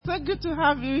good to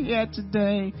have you here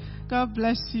today. God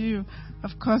bless you.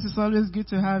 Of course, it's always good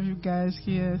to have you guys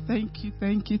here. Thank you,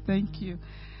 thank you, thank you.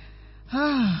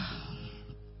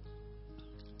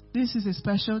 This is a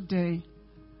special day.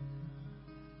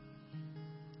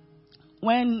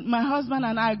 When my husband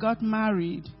and I got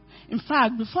married, in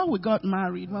fact, before we got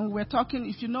married, when we were talking,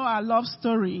 if you know our love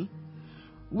story,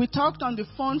 we talked on the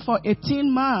phone for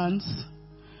 18 months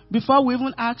before we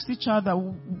even asked each other,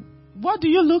 what do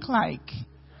you look like?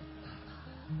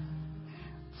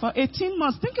 For 18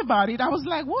 months, think about it. I was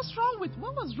like, what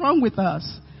was wrong with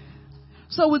us?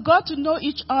 So we got to know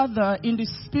each other in the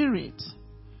spirit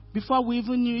before we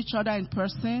even knew each other in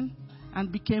person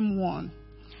and became one.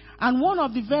 And one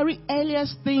of the very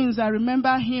earliest things I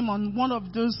remember him on one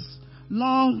of those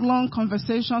long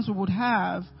conversations we would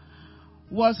have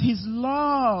was his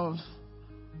love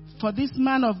for this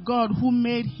man of God who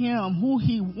made him, who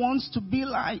he wants to be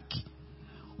like,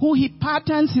 who he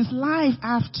patterns his life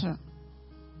after.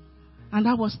 And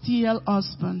that was T.L.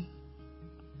 Osborn.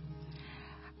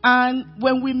 And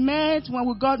when we met, when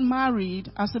we got married,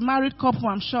 as a married couple,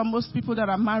 I'm sure most people that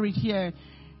are married here,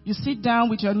 you sit down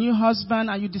with your new husband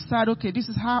and you decide, okay, this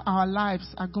is how our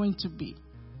lives are going to be.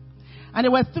 And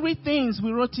there were 3 things,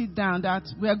 we wrote it down, that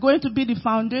we are going to be the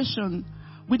foundation.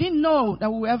 We didn't know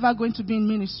that we were ever going to be in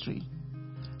ministry.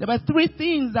 There were 3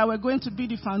 things that were going to be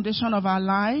the foundation of our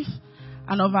life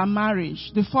and of our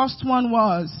marriage. The first one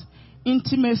was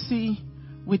intimacy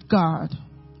with God.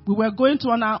 We were going to,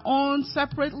 on our own,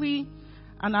 separately,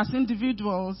 and as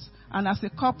individuals, and as a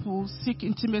couple, seek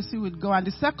intimacy with God. And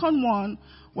the second one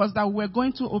was that we were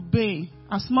going to obey,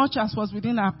 as much as was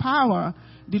within our power,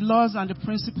 the laws and the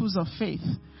principles of faith.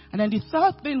 And then the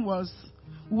third thing was,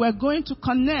 we were going to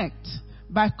connect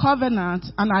by covenant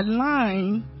and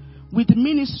align with the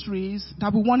ministries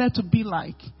that we wanted to be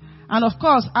like. And of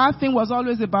course, our thing was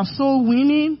always about soul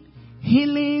winning,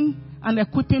 healing, and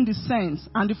equipping the saints.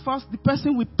 And the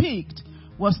person we picked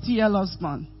was T.L.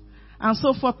 Osborn. And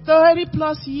so for 30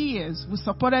 plus years, we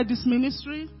supported this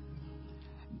ministry,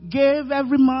 gave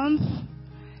every month,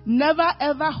 never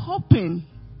ever hoping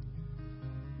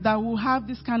that we'll have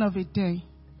this kind of a day.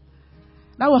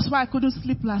 That was why I couldn't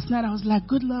sleep last night. I was like,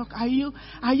 good luck. Are you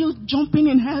jumping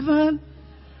in heaven?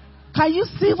 Can you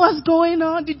see what's going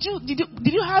on? Did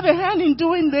you have a hand in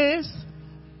doing this?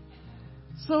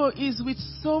 So it's with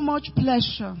so much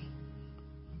pleasure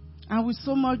and with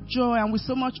so much joy and with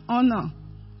so much honor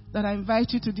that I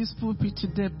invite you to this pulpit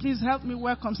today. Please help me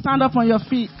welcome, stand up on your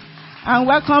feet, and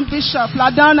welcome Bishop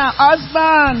LaDonna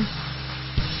Osborn.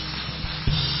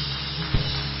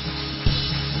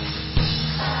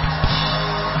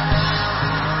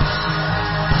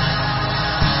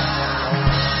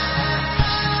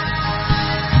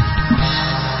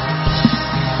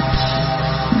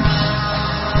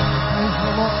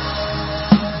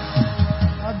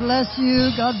 Bless you.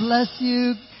 God bless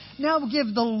you. Now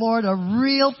give the Lord a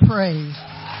real praise.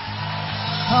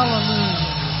 Hallelujah.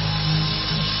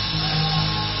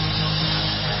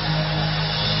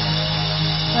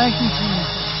 Thank you,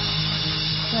 Jesus.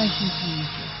 Thank you,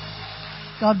 Jesus.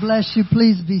 God bless you.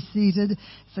 Please be seated.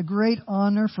 It's a great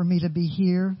honor for me to be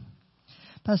here.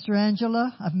 Pastor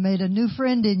Angela, I've made a new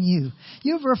friend in you.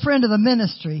 You were a friend of the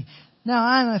ministry. Now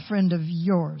I'm a friend of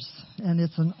yours, and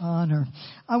it's an honor.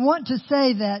 I want to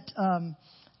say that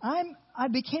I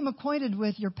became acquainted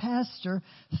with your pastor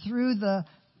through the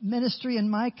ministry and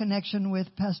my connection with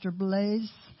Pastor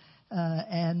Blaze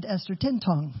and Esther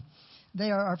Tintong. They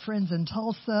are our friends in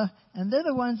Tulsa, and they're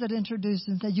the ones that introduced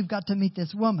and said, you've got to meet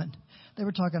this woman. They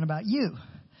were talking about you.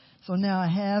 So now I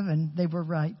have, and they were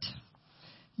right.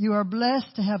 You are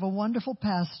blessed to have a wonderful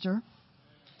pastor.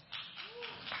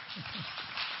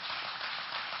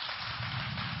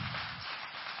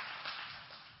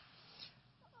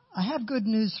 I have good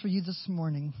news for you this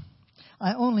morning.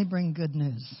 I only bring good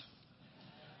news.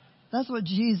 That's what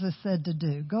Jesus said to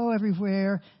do. Go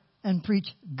everywhere and preach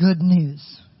good news.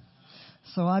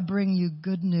 So I bring you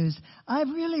good news. I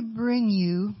really bring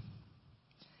you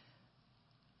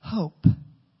hope.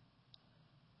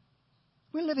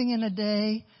 We're living in a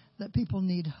day that people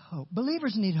need hope.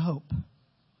 Believers need hope.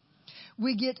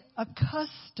 We get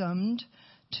accustomed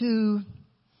to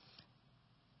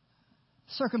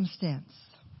circumstance.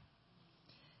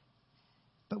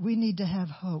 But we need to have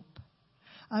hope.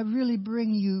 I really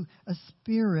bring you a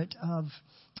spirit of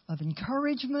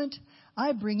encouragement.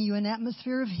 I bring you an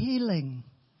atmosphere of healing.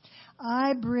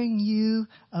 I bring you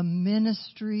a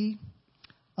ministry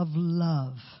of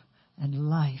love and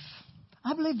life.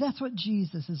 I believe that's what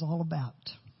Jesus is all about.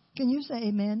 Can you say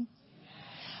amen?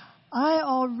 I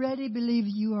already believe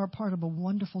you are part of a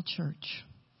wonderful church.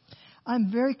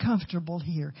 I'm very comfortable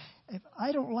here.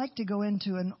 I don't like to go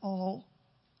into an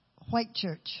all-white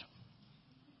church.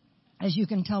 As you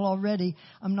can tell already,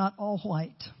 I'm not all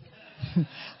white.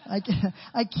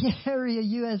 I carry a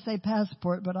USA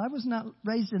passport, but I was not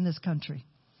raised in this country.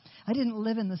 I didn't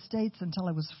live in the States until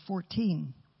I was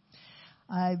 14.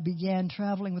 I began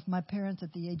traveling with my parents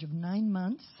at the age of 9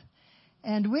 months.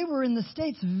 And we were in the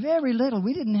States very little.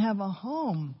 We didn't have a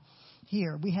home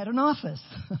here. We had an office,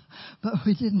 but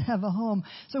we didn't have a home.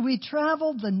 So we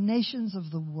traveled the nations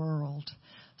of the world.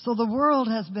 So the world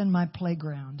has been my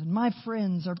playground. And my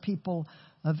friends are people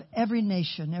of every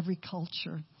nation, every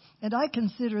culture. And I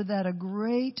consider that a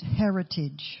great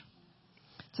heritage.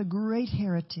 It's a great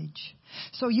heritage.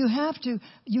 So you have to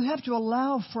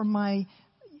allow for my,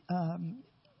 I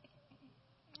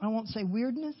won't say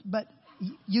weirdness, but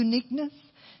uniqueness.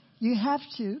 You have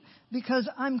to, because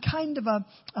I'm kind of a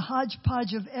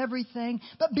hodgepodge of everything.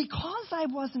 But because I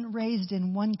wasn't raised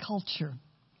in one culture,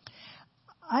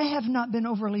 I have not been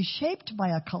overly shaped by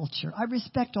a culture. I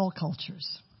respect all cultures.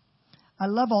 I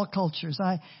love all cultures.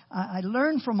 I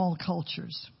learn from all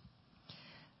cultures.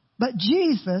 But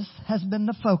Jesus has been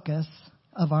the focus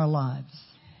of our lives.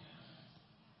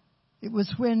 It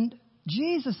was when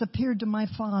Jesus appeared to my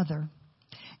father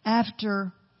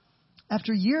after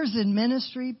years in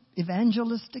ministry,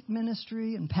 evangelistic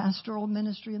ministry and pastoral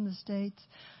ministry in the States.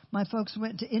 My folks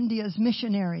went to India as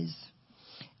missionaries,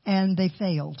 and they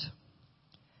failed.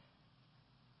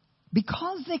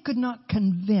 Because they could not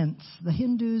convince the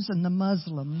Hindus and the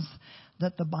Muslims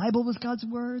that the Bible was God's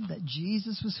Word, that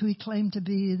Jesus was who He claimed to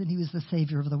be, that He was the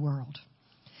Savior of the world.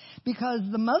 Because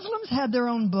the Muslims had their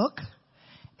own book,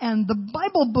 and the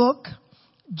Bible book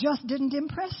just didn't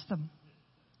impress them.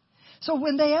 So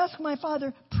when they asked my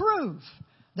father, prove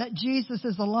that Jesus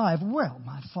is alive, well,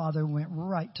 my father went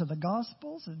right to the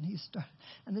Gospels, and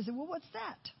they said, well, what's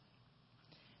that?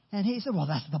 And he said, well,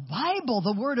 that's the Bible,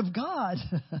 the Word of God.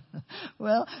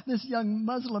 Well, this young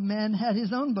Muslim man had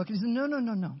his own book. He said, no.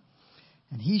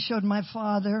 And he showed my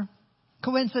father,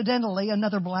 coincidentally,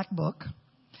 another black book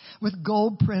with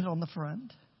gold print on the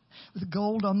front, with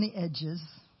gold on the edges.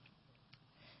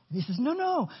 And he says,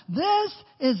 no, this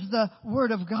is the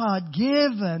Word of God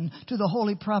given to the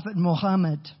Holy Prophet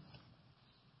Muhammad.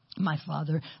 My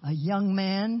father, a young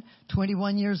man,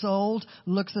 21 years old,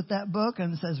 looks at that book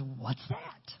and says, what's that?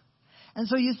 And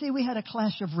so you see, we had a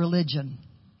clash of religion.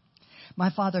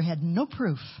 My father had no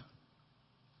proof.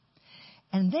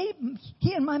 And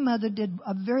he and my mother did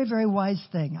a very, very wise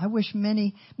thing. I wish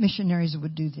many missionaries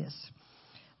would do this.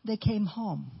 They came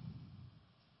home.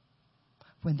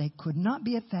 When they could not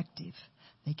be effective,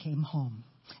 they came home.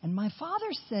 And my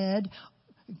father said,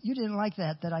 you didn't like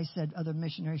that I said other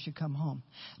missionaries should come home.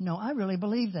 No, I really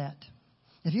believe that.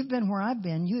 If you've been where I've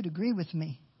been, you'd agree with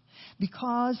me.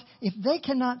 Because if they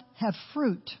cannot have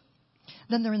fruit,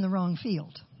 then they're in the wrong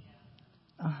field.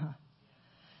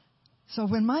 So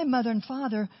when my mother and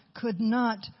father could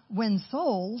not win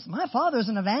souls, my father's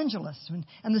an evangelist.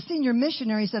 And the senior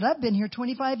missionary said, I've been here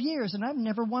 25 years and I've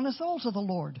never won a soul to the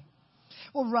Lord.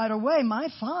 Well, right away, my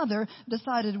father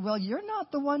decided, well, you're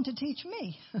not the one to teach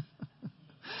me.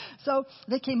 So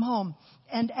they came home.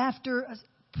 And after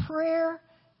prayer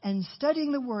and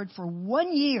studying the Word for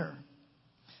 1 year,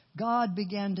 God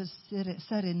began to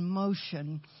set in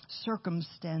motion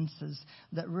circumstances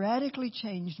that radically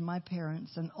changed my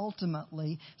parents and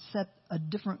ultimately set a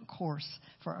different course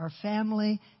for our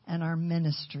family and our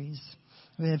ministries.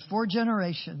 We had 4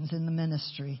 generations in the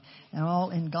ministry, and all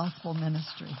in gospel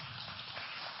ministry.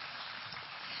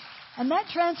 And that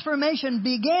transformation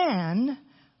began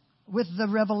with the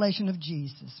revelation of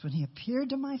Jesus when He appeared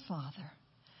to my father.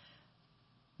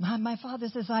 My father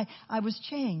says, I was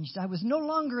changed. I was no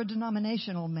longer a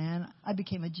denominational man. I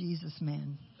became a Jesus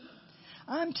man.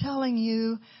 I'm telling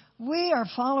you, we are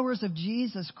followers of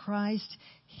Jesus Christ.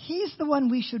 He's the one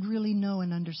we should really know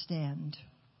and understand.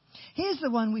 He's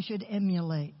the one we should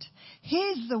emulate.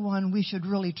 He's the one we should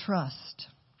really trust.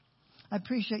 I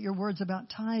appreciate your words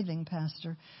about tithing,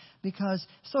 Pastor, because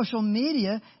social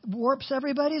media warps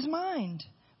everybody's mind.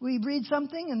 We read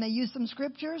something and they use some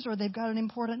scriptures or they've got an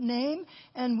important name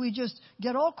and we just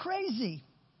get all crazy.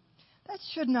 That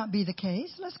should not be the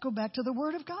case. Let's go back to the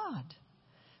Word of God.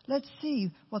 Let's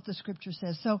see what the Scripture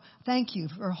says. So thank you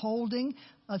for holding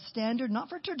a standard, not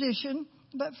for tradition,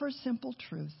 but for simple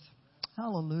truth.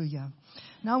 Hallelujah.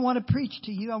 Now I want to preach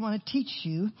to you. I want to teach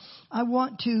you. I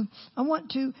want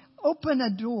to open a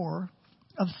door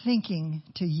of thinking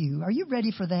to you. Are you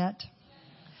ready for that?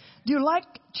 Do you like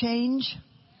change?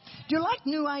 Do you like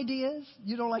new ideas?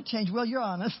 You don't like change. Well, you're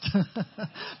honest.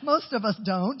 Most of us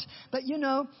don't. But you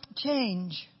know,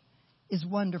 change is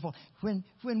wonderful. When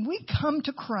we come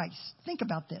to Christ, think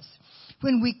about this.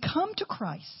 When we come to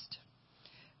Christ,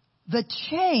 the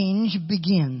change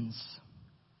begins.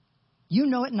 You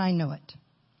know it and I know it.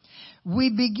 We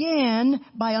begin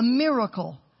by a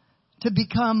miracle to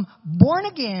become born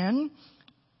again,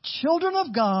 children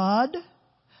of God,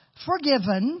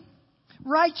 forgiven,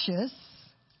 righteous,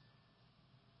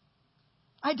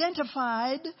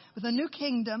 identified with a new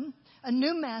kingdom, a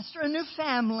new master, a new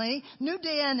family, new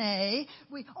DNA.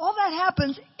 All that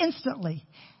happens instantly.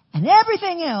 And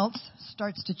everything else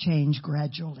starts to change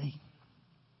gradually.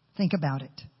 Think about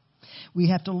it. We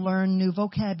have to learn new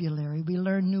vocabulary. We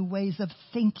learn new ways of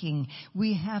thinking.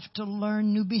 We have to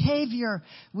learn new behavior.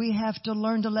 We have to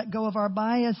learn to let go of our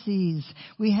biases.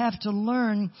 We have to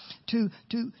learn to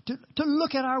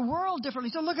look at our world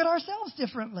differently, to look at ourselves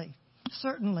differently,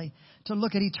 certainly, to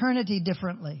look at eternity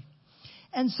differently.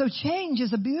 And so change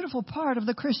is a beautiful part of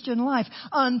the Christian life.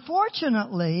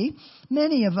 Unfortunately,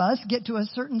 many of us get to a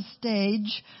certain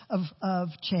stage of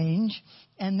change,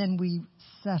 and then we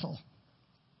settle.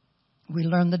 We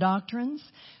learn the doctrines.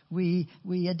 We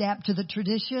adapt to the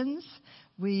traditions.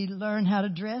 We learn how to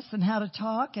dress and how to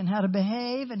talk and how to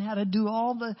behave and how to do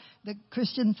all the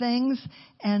Christian things,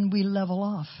 and we level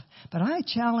off. But I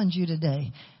challenge you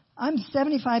today. I'm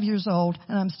 75 years old,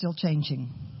 and I'm still changing.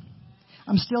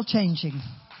 I'm still changing.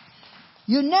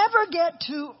 You never get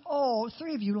too old.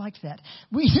 3 of you like that.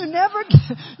 You never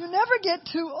get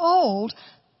too old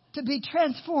to be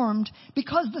transformed,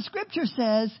 because the Scripture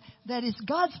says that it's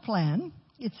God's plan.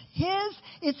 It's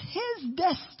His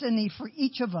destiny for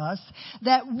each of us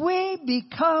that we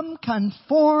become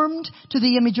conformed to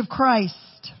the image of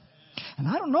Christ. And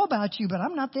I don't know about you, but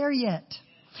I'm not there yet.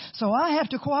 So I have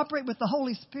to cooperate with the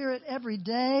Holy Spirit every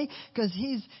day, because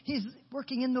He's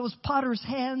working in those potter's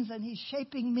hands, and He's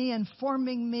shaping me and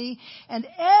forming me. And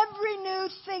every new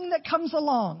thing that comes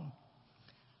along,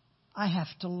 I have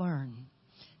to learn.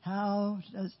 How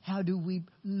do we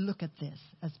look at this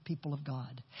as people of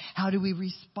God? How do we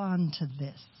respond to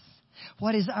this?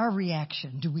 What is our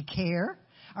reaction? Do we care?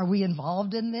 Are we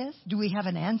involved in this? Do we have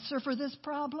an answer for this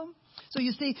problem? So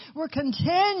you see, we're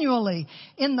continually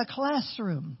in the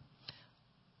classroom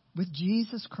with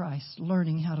Jesus Christ,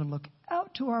 learning how to look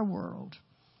out to our world.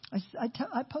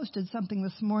 I posted something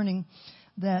this morning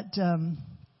that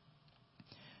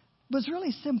was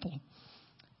really simple.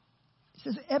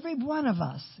 It says every one of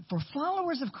us, for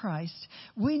followers of Christ,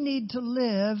 we need to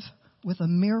live with a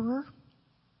mirror,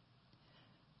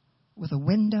 with a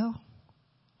window,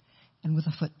 and with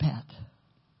a footpath.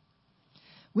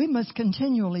 We must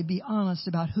continually be honest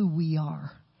about who we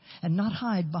are and not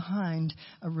hide behind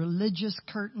a religious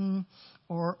curtain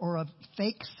or a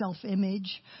fake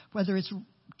self-image, whether it's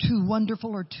too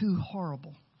wonderful or too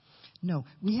horrible. No,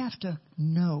 we have to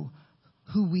know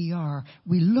who we are.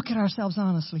 We look at ourselves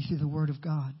honestly through the Word of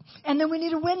God. And then we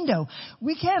need a window.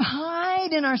 We can't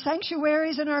hide in our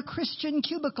sanctuaries and our Christian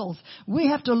cubicles. We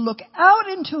have to look out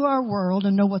into our world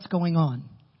and know what's going on.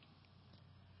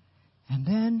 And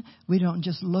then we don't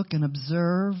just look and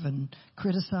observe and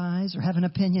criticize or have an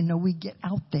opinion. No, we get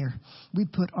out there. We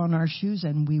put on our shoes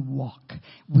and we walk.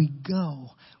 We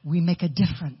go. We make a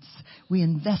difference. We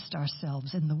invest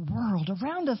ourselves in the world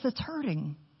around us that's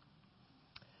hurting.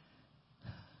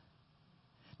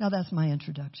 Now that's my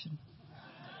introduction.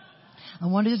 I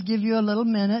want to just give you a little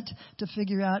minute to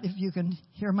figure out if you can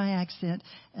hear my accent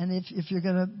and if you're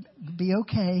going to be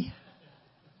okay.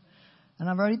 And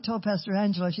I've already told Pastor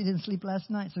Angela she didn't sleep last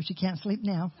night, so she can't sleep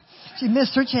now. She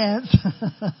missed her chance.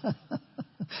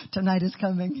 Tonight is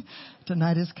coming.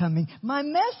 Tonight is coming. My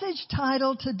message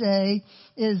title today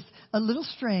is a little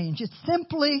strange. It's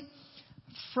simply,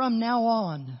 from now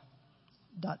on, ...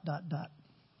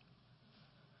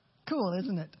 Cool,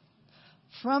 isn't it?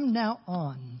 From now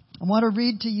on. I want to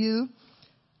read to you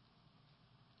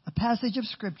a passage of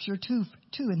Scripture, two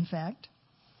in fact.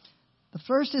 The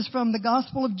first is from the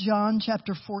Gospel of John,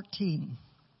 chapter 14.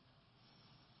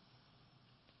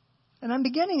 And I'm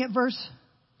beginning at verse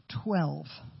 12.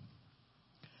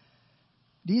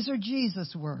 These are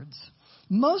Jesus' words.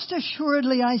 Most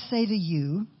assuredly I say to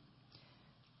you,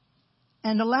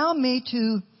 and allow me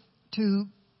to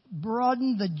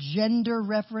broaden the gender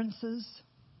references.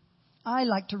 I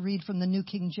like to read from the New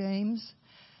King James.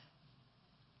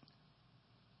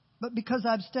 But because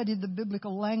I've studied the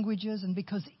biblical languages and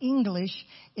because English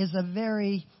is a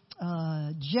very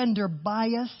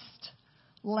gender-biased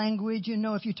language, you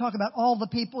know, if you talk about all the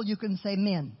people, you can say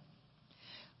men.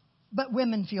 But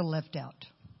women feel left out.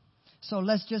 So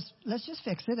let's just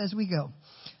fix it as we go.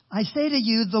 I say to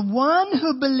you, the one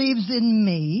who believes in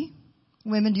me,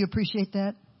 women, do you appreciate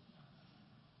that?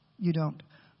 You don't.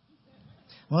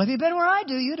 Well, if you've been where I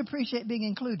do, you'd appreciate being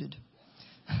included.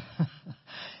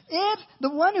 If the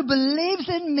one who believes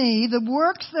in me, the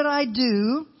works that I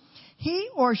do, he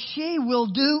or she will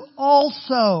do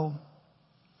also.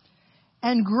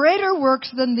 And greater works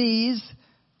than these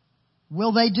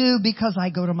will they do, because I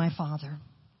go to my Father.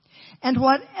 And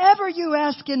whatever you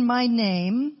ask in my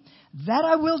name, that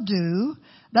I will do,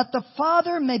 that the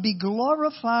Father may be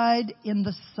glorified in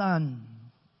the Son.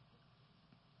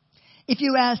 If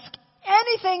you ask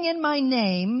anything in my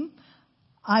name,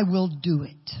 I will do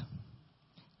it.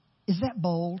 Is that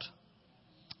bold?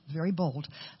 Very bold.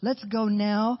 Let's go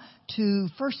now to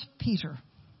 1 Peter.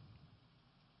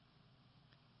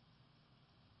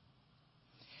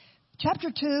 Chapter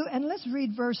 2, and let's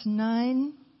read verse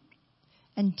 9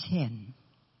 and 10.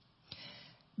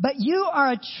 But you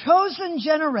are a chosen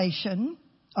generation,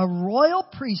 a royal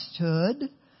priesthood,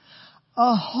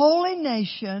 a holy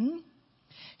nation,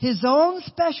 His own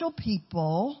special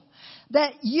people,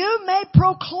 that you may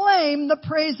proclaim the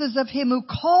praises of Him who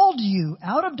called you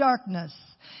out of darkness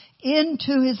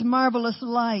into His marvelous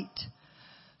light,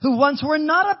 who once were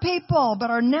not a people,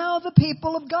 but are now the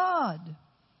people of God,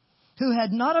 who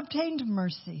had not obtained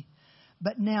mercy,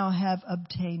 but now have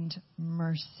obtained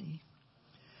mercy.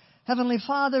 Heavenly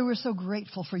Father, we're so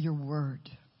grateful for your word.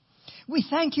 We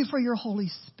thank you for your Holy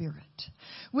Spirit.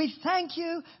 We thank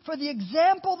you for the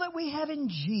example that we have in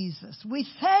Jesus. We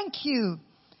thank you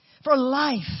for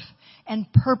life and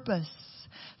purpose.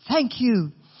 Thank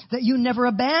you that you never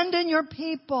abandon your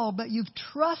people, but you've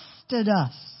trusted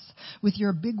us with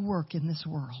your big work in this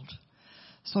world.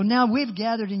 So now we've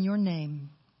gathered in your name.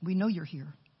 We know you're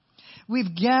here.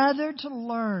 We've gathered to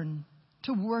learn,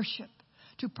 to worship,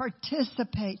 to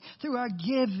participate through our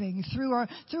giving, through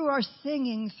our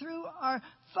singing, through our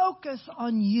focus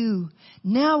on you.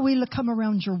 Now we come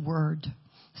around your word.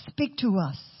 Speak to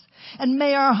us. And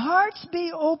may our hearts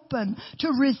be open to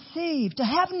receive, to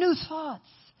have new thoughts,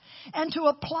 and to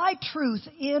apply truth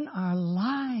in our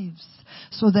lives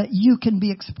so that you can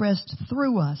be expressed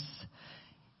through us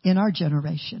in our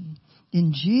generation.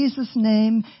 In Jesus'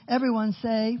 name, everyone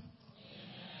say,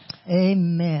 Amen.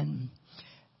 Amen.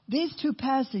 These two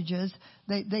passages,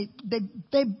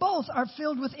 they both are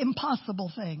filled with impossible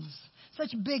things,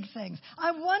 such big things.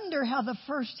 I wonder how the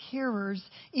first hearers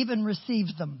even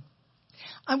received them.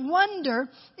 I wonder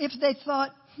if they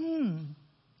thought,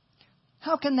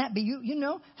 how can that be? You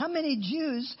know, how many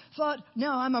Jews thought,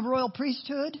 no, I'm a royal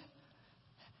priesthood?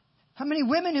 How many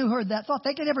women who heard that thought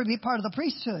they could ever be part of the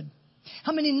priesthood?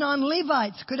 How many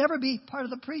non-Levites could ever be part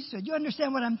of the priesthood? You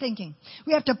understand what I'm thinking?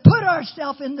 We have to put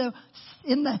ourselves in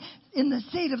the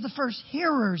seat of the first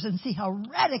hearers and see how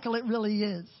radical it really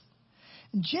is.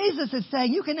 And Jesus is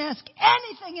saying, you can ask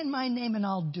anything in my name and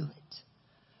I'll do it.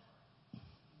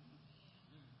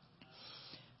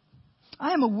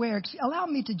 I am aware, allow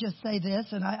me to just say this,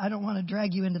 and I don't want to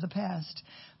drag you into the past,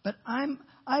 but I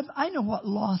know what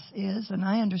loss is, and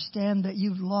I understand that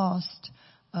you've lost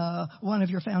one of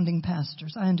your founding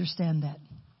pastors. I understand that.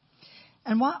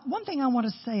 And one thing I want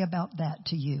to say about that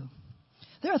to you,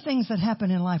 there are things that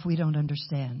happen in life we don't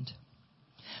understand.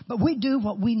 But we do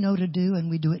what we know to do,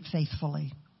 and we do it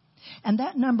faithfully. And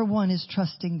that, number one, is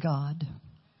trusting God.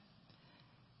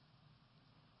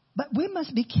 But we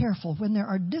must be careful when there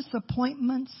are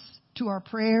disappointments to our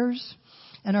prayers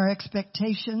and our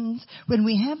expectations. When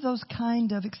we have those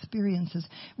kind of experiences,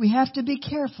 we have to be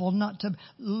careful not to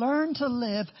learn to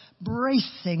live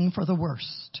bracing for the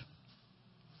worst.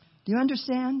 Do you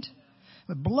understand?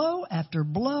 But blow after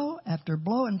blow after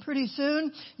blow, and pretty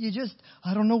soon you just,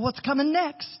 I don't know what's coming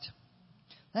next.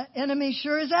 That enemy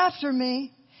sure is after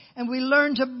me. And we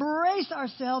learn to brace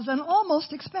ourselves and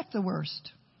almost expect the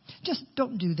worst. Just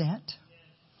don't do that.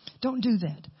 Don't do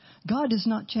that. God has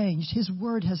not changed. His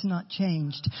word has not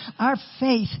changed. Our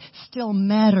faith still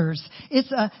matters.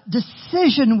 It's a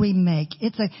decision we make.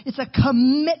 It's a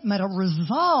commitment, a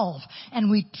resolve,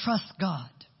 and we trust God.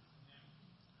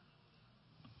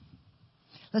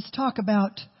 Let's talk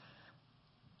about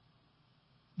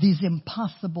these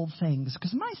impossible things.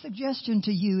 Because my suggestion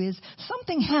to you is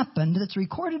something happened that's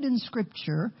recorded in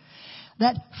Scripture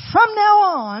that from now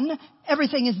on,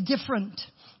 everything is different.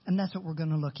 And that's what we're going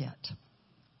to look at.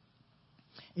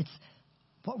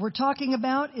 What we're talking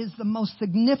about is the most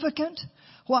significant,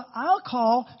 what I'll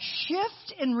call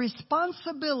shift in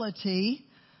responsibility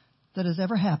that has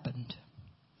ever happened.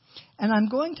 And I'm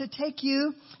going to take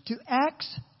you to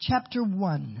Acts chapter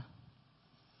 1.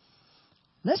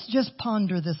 Let's just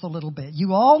ponder this a little bit.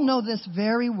 You all know this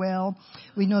very well.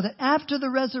 We know that after the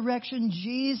resurrection,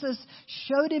 Jesus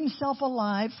showed himself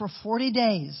alive for 40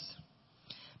 days,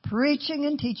 preaching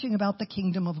and teaching about the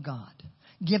kingdom of God.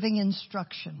 giving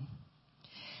instruction.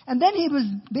 And then he was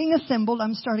being assembled,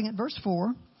 I'm starting at verse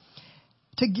 4,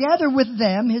 together with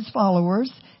them, his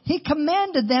followers, he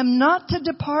commanded them not to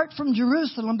depart from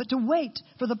Jerusalem, but to wait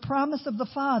for the promise of the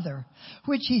Father,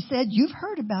 which he said, you've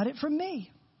heard about it from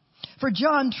me. For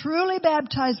John truly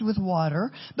baptized with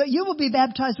water, but you will be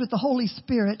baptized with the Holy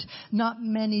Spirit not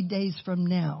many days from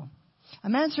now.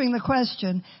 I'm answering the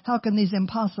question, how can these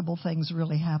impossible things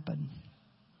really happen?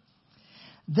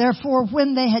 Therefore,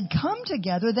 when they had come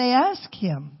together, they asked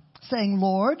him, saying,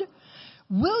 Lord,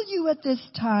 will you at this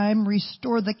time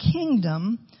restore the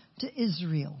kingdom to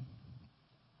Israel?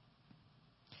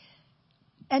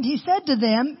 And he said to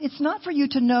them, it's not for you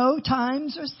to know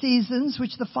times or seasons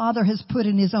which the Father has put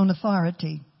in his own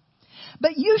authority.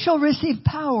 But you shall receive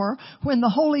power when the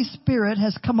Holy Spirit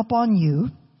has come upon you.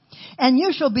 And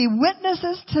you shall be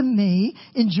witnesses to me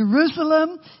in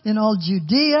Jerusalem, in all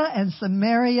Judea and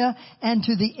Samaria, and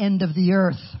to the end of the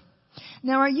earth.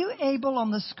 Now, are you able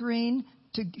on the screen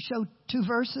to show 2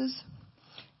 verses?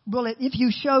 Will it, if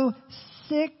you show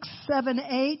 6, 7,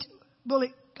 8, will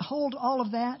it hold all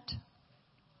of that?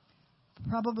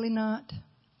 Probably not.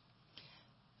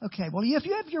 Okay, well, if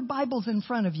you have your Bibles in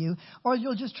front of you, or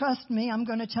you'll just trust me, I'm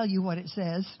going to tell you what it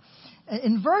says.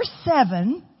 In verse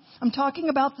 7, I'm talking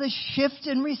about the shift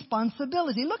in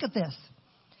responsibility. Look at this.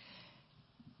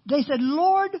 They said,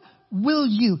 Lord, will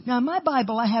you? Now, in my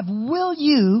Bible, I have will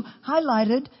you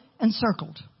highlighted and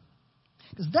circled.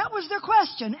 Because that was their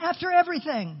question after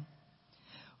everything.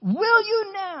 Will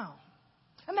you now?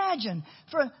 Imagine,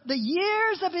 for the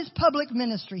years of his public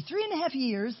ministry, 3.5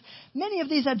 years, many of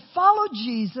these had followed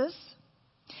Jesus,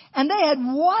 and they had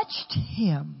watched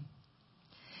him.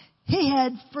 He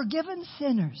had forgiven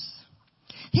sinners.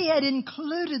 He had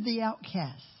included the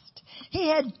outcast. He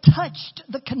had touched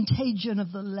the contagion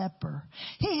of the leper.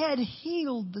 He had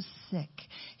healed the sick.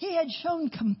 He had shown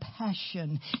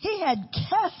compassion. He had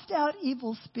cast out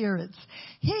evil spirits.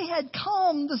 He had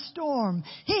calmed the storm.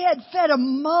 He had fed a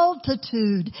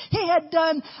multitude. He had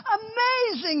done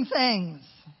amazing things.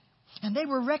 And they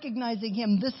were recognizing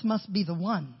him. This must be the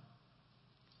one.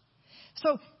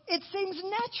 So it seems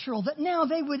natural that now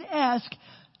they would ask,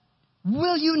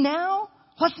 will you now?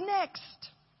 What's next?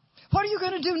 What are you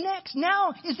going to do next?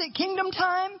 Now, is it kingdom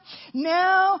time?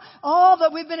 Now, all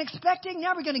that we've been expecting,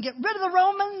 now we're going to get rid of the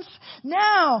Romans?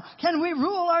 Now, can we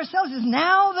rule ourselves? Is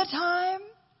now the time?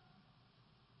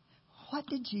 What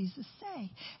did Jesus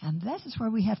say? And this is where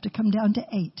we have to come down to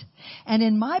 8. And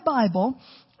in my Bible,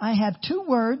 I have 2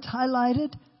 words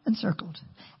highlighted and circled,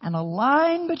 and a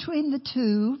line between the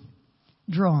 2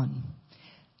 drawn.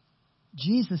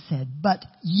 Jesus said, but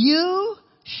you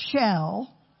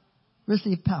shall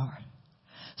receive power.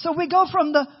 So we go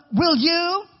from the will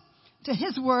you to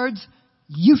his words,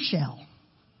 you shall.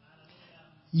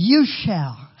 You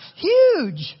shall.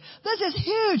 Huge. This is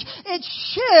huge. It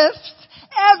shifts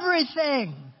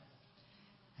everything.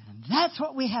 And that's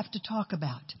what we have to talk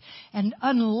about and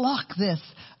unlock this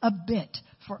a bit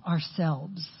for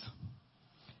ourselves.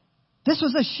 This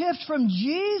was a shift from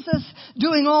Jesus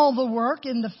doing all the work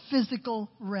in the physical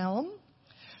realm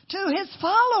to his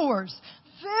followers,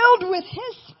 filled with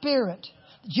his Spirit.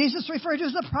 Jesus referred to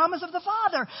as the promise of the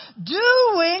Father,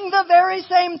 doing the very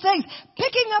same things,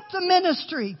 picking up the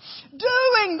ministry,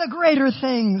 doing the greater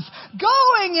things,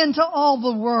 going into all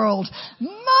the world,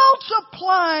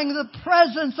 multiplying the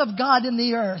presence of God in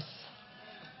the earth.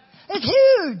 It's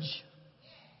huge.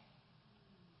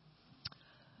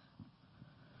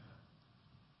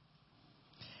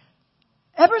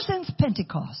 Ever since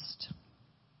Pentecost,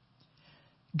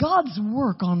 God's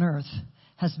work on earth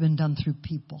has been done through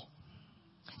people.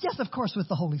 Yes, of course, with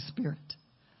the Holy Spirit.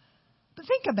 But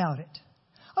think about it.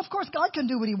 Of course, God can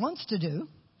do what he wants to do.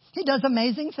 He does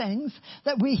amazing things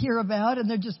that we hear about, and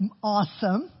they're just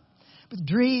awesome, with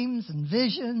dreams and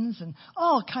visions and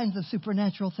all kinds of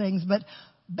supernatural things. But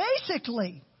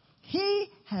basically, he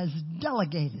has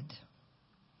delegated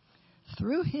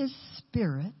through his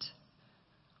Spirit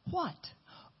what?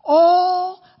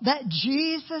 All that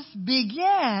Jesus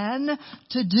began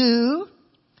to do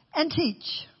and teach.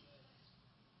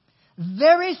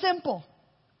 Very simple.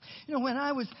 You know, when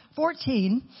I was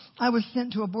 14, I was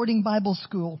sent to a boarding Bible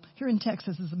school here in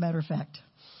Texas, as a matter of fact.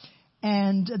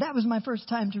 And that was my first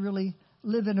time to really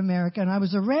live in America. And I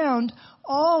was around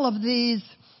all of these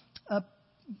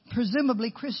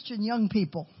presumably Christian young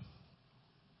people.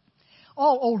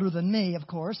 All older than me, of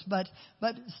course, but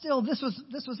still, this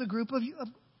was a group of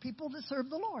people that served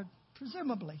the Lord,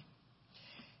 presumably.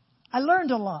 I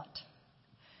learned a lot.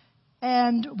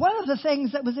 And one of the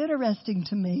things that was interesting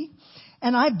to me,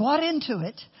 and I bought into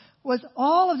it, was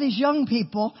all of these young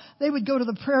people, they would go to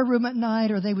the prayer room at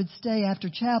night or they would stay after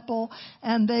chapel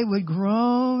and they would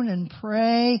groan and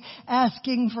pray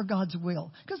asking for God's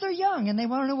will. Because they're young and they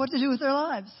want to know what to do with their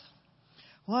lives.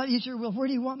 What is your will? Where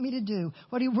do you want me to do?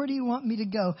 Where do you want me to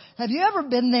go? Have you ever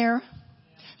been there?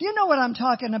 You know what I'm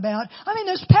talking about. I mean,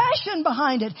 there's passion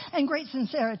behind it and great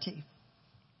sincerity.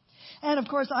 And of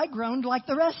course, I groaned like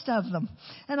the rest of them.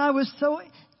 And I was so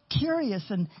curious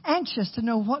and anxious to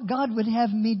know what God would have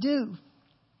me do.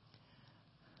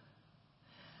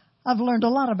 I've learned a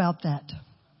lot about that.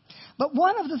 But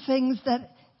one of the things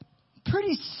that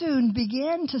pretty soon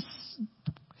began to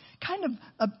kind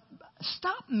of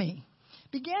stop me,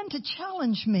 began to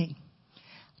challenge me.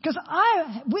 Because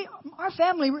our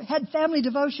family had family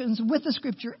devotions with the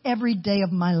Scripture every day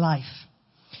of my life.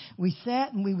 We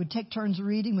sat and we would take turns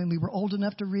reading when we were old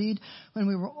enough to read. When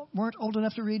we weren't old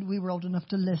enough to read, we were old enough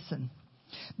to listen.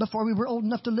 Before we were old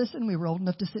enough to listen, we were old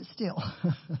enough to sit still.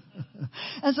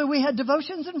 And so we had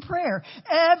devotions and prayer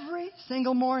every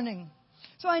single morning.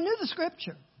 So I knew the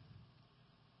Scripture.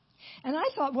 And I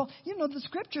thought, well, the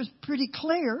Scripture's pretty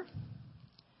clear.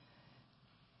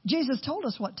 Jesus told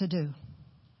us what to do.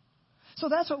 So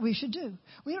that's what we should do.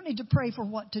 We don't need to pray for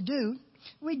what to do.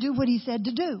 We do what He said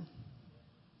to do.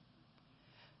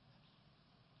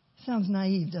 Sounds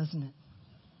naive, doesn't it?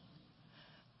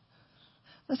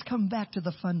 Let's come back to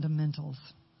the fundamentals.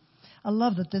 I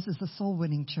love that this is a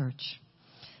soul-winning church,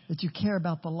 that you care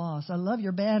about the lost. I love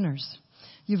your banners.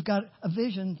 You've got a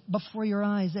vision before your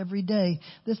eyes every day.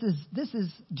 This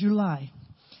is July.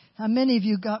 How many of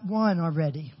you got one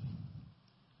already?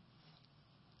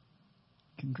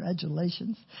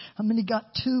 Congratulations. How many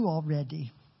got two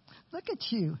already? Look at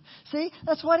you. See,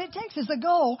 that's what it takes is a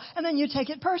goal, and then you take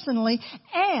it personally,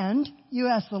 and you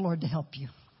ask the Lord to help you.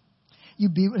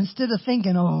 Instead of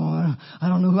thinking, I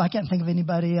don't know, I can't think of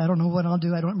anybody, I don't know what I'll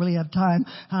do, I don't really have time,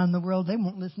 how in the world they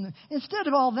won't listen. Instead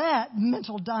of all that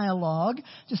mental dialogue,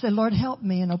 just say, Lord, help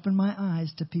me and open my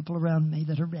eyes to people around me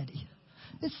that are ready.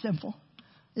 It's simple.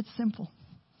 It's simple.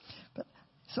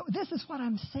 So this is what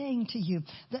I'm saying to you,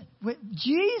 that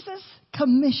Jesus'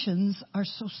 commissions are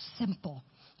so simple.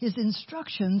 His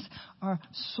instructions are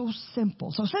so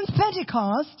simple. So since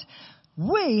Pentecost,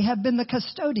 we have been the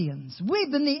custodians.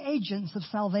 We've been the agents of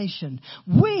salvation.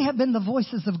 We have been the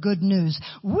voices of good news.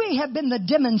 We have been the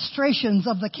demonstrations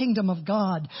of the kingdom of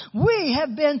God. We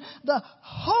have been the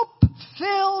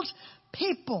hope-filled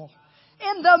people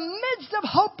in the midst of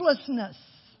hopelessness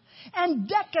and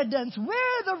decadence.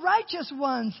 We're the righteous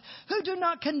ones who do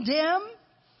not condemn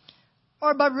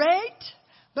or berate,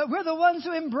 but we're the ones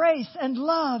who embrace and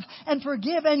love and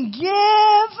forgive and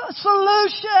give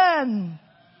solution.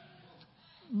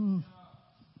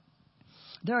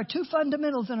 There are two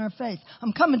fundamentals in our faith.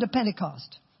 I'm coming to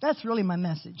Pentecost. That's really my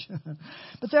message.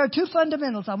 But there are two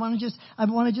fundamentals. I want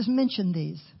to just mention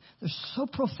these. They're so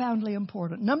profoundly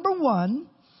important. Number one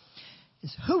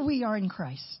is who we are in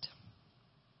Christ.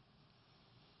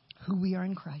 Who we are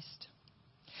in Christ.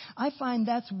 I find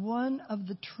that's one of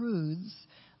the truths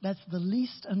that's the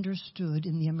least understood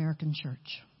in the American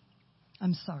church.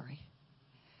 I'm sorry.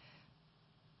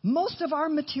 Most of our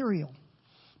material,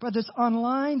 whether it's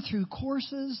online, through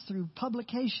courses, through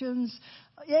publications,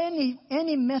 any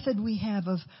method we have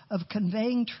of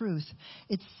conveying truth,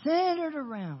 it's centered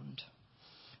around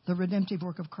the redemptive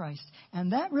work of Christ.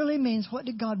 And that really means, what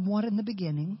did God want in the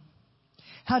beginning?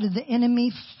 How did the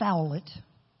enemy foul it?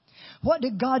 What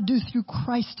did God do through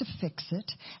Christ to fix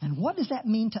it? And what does that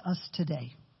mean to us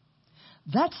today?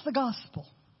 That's the gospel.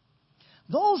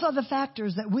 Those are the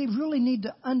factors that we really need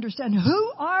to understand.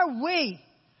 Who are we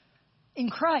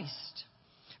in Christ?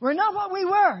 We're not what we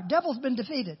were. Devil's been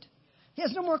defeated. He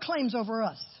has no more claims over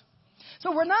us.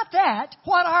 So we're not that.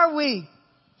 What are we?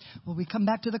 Well, we come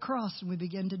back to the cross and we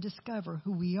begin to discover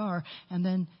who we are. And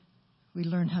then we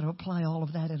learn how to apply all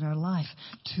of that in our life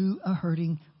to a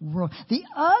hurting world. The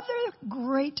other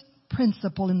great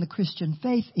principle in the Christian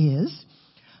faith is,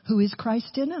 who is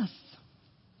Christ in us?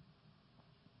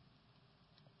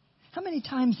 How many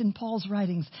times in Paul's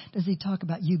writings does he talk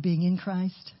about you being in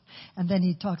Christ? And then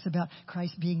he talks about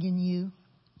Christ being in you,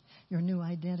 your new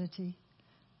identity.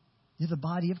 You're the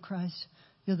body of Christ.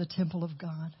 You're the temple of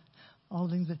God. All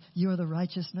things that you are the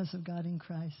righteousness of God in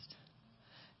Christ.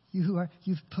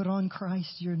 You've put on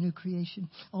Christ, your new creation.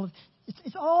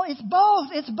 It's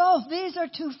both. These are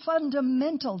two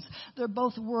fundamentals. They're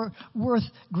both worth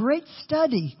great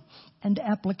study and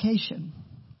application.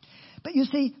 But you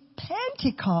see,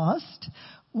 Pentecost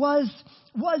was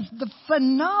the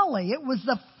finale. It was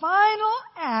the final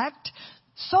act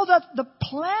so that the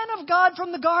plan of God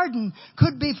from the garden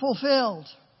could be fulfilled.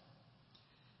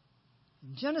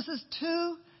 Genesis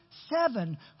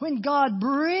 2:7, when God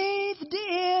breathed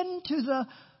into the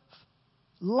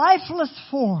lifeless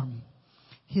form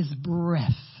His breath.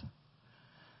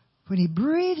 When He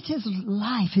breathed His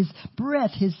life, His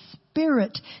breath, His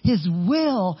spirit, His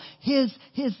will, His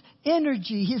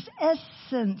energy, His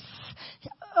essence,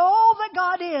 all that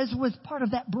God is was part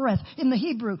of that breath. In the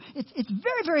Hebrew, it's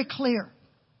very, very clear.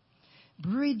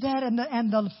 Breathe that and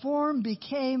the form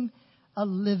became a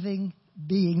living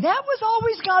being. That was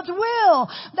always God's will,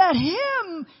 that He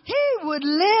would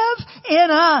live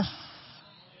in us.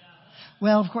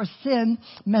 Well, of course, sin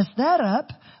messed that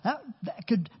up. That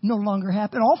could no longer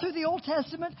happen. All through the Old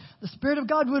Testament, the Spirit of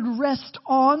God would rest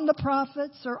on the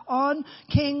prophets or on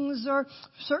kings or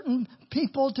certain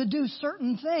people to do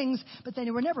certain things, but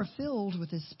they were never filled with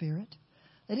His Spirit.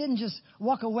 They didn't just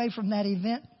walk away from that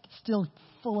event still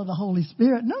full of the Holy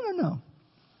Spirit. No.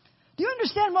 Do you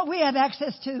understand what we have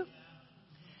access to?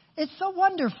 It's so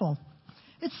wonderful.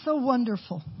 It's so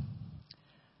wonderful.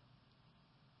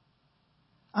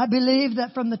 I believe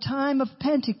that from the time of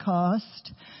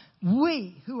Pentecost,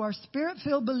 we who are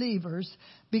Spirit-filled believers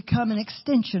become an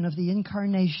extension of the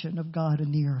incarnation of God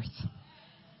in the earth.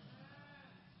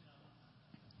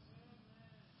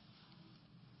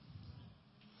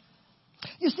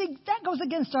 You see, that goes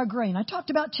against our grain. I talked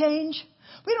about change.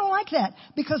 We don't like that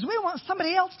because we want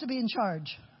somebody else to be in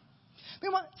charge. We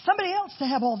want somebody else to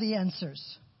have all the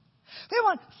answers. We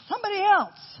want somebody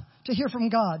else to hear from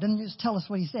God and just tell us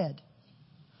what He said.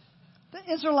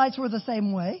 The Israelites were the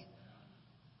same way.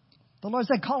 The Lord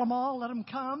said, call them all, let them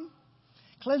come.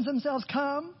 Cleanse themselves,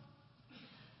 come.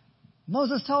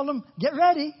 Moses told them, get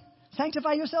ready.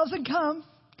 Sanctify yourselves and come.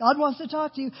 God wants to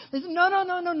talk to you. They said,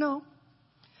 no.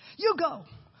 You go,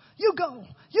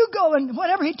 and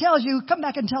whatever He tells you, come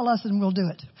back and tell us and we'll do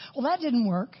it. Well, that didn't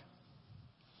work.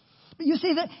 But you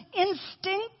see, that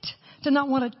instinct to not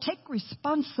want to take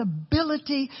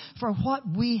responsibility for what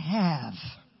we have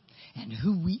and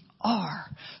who we are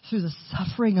through the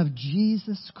suffering of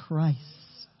Jesus Christ.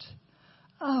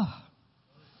 Oh.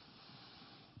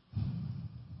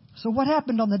 So what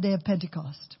happened on the day of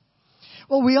Pentecost?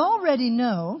 Well, we already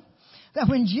know that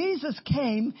when Jesus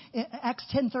came, in Acts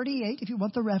 10:38, if you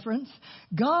want the reference,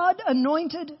 God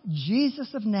anointed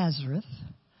Jesus of Nazareth,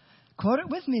 quote it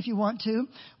with me if you want to,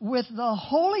 with the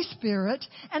Holy Spirit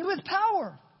and with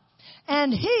power.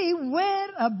 And He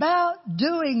went about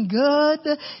doing good,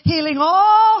 healing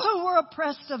all who were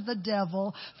oppressed of the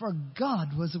devil, for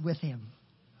God was with Him.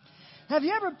 Have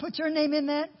you ever put your name in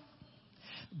that?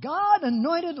 God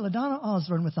anointed LaDonna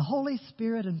Osborn with the Holy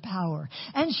Spirit and power.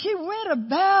 And she went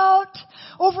about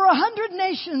over 100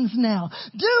 nations now,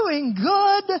 doing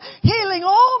good, healing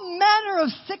all manner of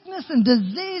sickness and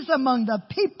disease among the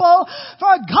people,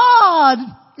 for God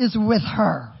is with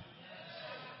her.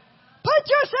 Put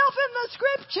yourself in the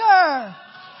Scripture.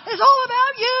 It's all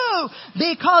about you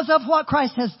because of what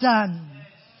Christ has done.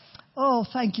 Oh,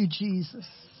 thank you, Jesus.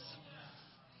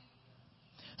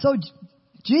 So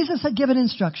Jesus had given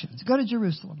instructions. Go to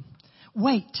Jerusalem.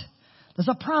 Wait. There's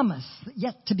a promise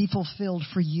yet to be fulfilled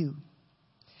for you.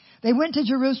 They went to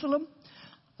Jerusalem.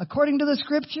 According to the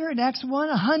Scripture in Acts 1,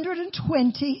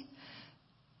 120.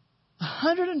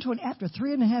 After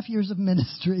 3.5 years of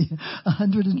ministry,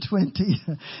 120.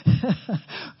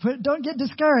 But don't get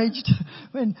discouraged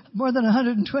when more than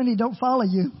 120 don't follow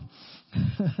you.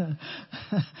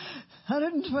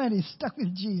 120 stuck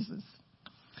with Jesus.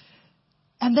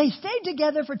 And they stayed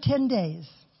together for 10 days.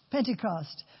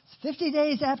 Pentecost. It's 50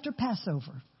 days after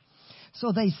Passover.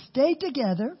 So they stayed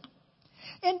together.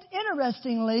 And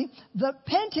interestingly, the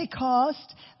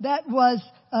Pentecost that was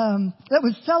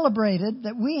celebrated,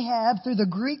 that we have through the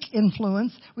Greek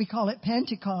influence, we call it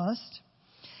Pentecost.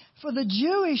 For the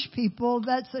Jewish people,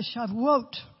 that's a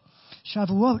Shavuot.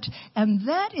 And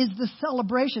that is the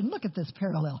celebration. Look at this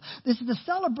parallel. This is the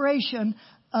celebration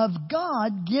of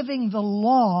God giving the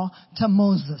law to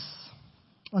Moses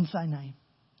on Sinai.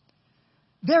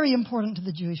 Very important to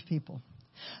the Jewish people.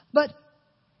 But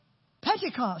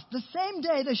Pentecost, the same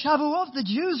day, the Shavuot, the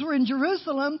Jews were in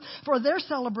Jerusalem for their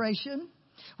celebration.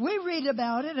 We read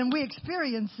about it and we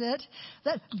experience it,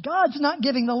 that God's not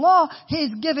giving the law,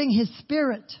 He's giving His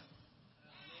Spirit.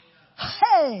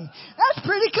 Hey, that's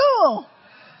pretty cool.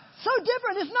 So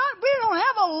different. It's not, we don't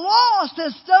have a law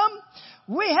system.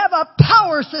 We have a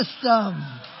power system.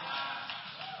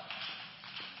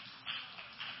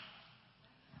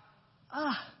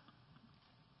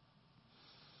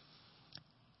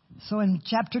 So in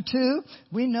chapter 2,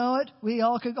 we know it. We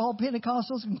all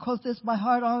Pentecostals can quote this by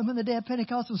heart on when the day of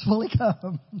Pentecost was fully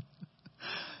come.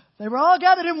 They were all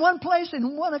gathered in one place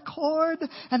in one accord,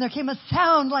 and there came a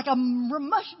sound like a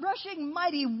rushing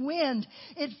mighty wind.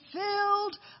 It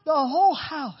filled the whole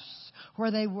house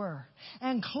where they were.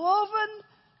 And cloven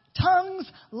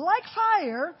tongues like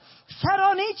fire sat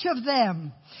on each of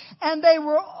them. And they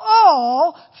were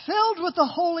all filled with the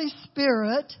Holy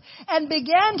Spirit and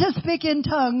began to speak in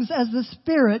tongues as the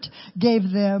Spirit gave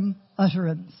them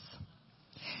utterance.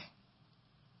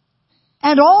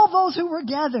 And all those who were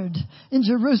gathered in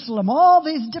Jerusalem, all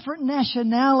these different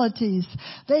nationalities,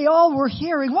 they all were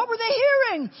hearing. What were they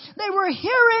hearing? They were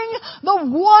hearing the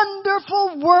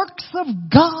wonderful works of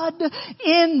God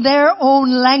in their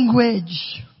own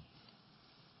language.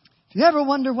 If you ever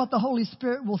wonder what the Holy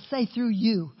Spirit will say through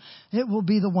you, it will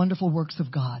be the wonderful works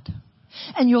of God.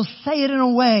 And you'll say it in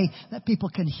a way that people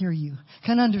can hear you,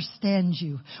 can understand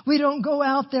you. We don't go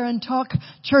out there and talk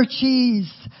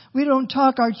churchese. We don't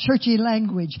talk our churchy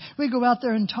language. We go out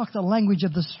there and talk the language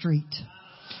of the street.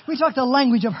 We talk the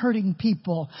language of hurting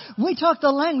people. We talk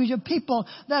the language of people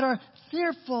that are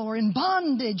fearful or in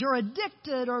bondage or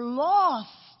addicted or lost.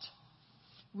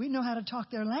 We know how to talk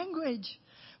their language.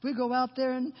 We go out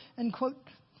there and quote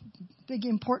big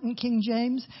important King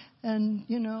James and,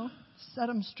 set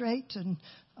them straight and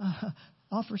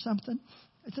offer something.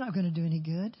 It's not going to do any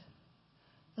good.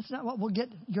 That's not what will get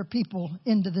your people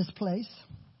into this place.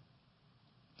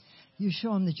 You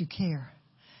show them that you care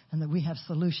and that we have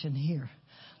solution here.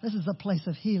 This is a place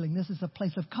of healing. This is a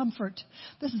place of comfort.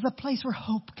 This is a place where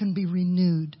hope can be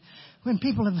renewed. When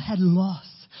people have had loss,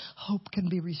 hope can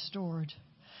be restored.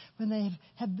 When they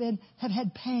have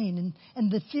had pain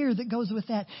and the fear that goes with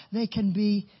that, they can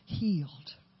be healed.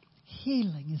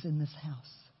 Healing is in this house.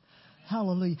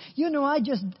 Hallelujah.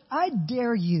 I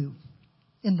dare you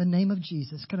in the name of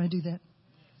Jesus. Can I do that?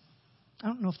 I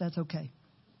don't know if that's okay.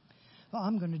 Well,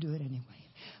 I'm going to do it anyway.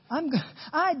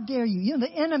 I dare you. The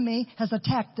enemy has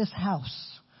attacked this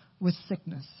house with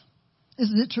sickness.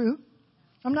 Isn't it true?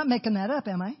 I'm not making that up,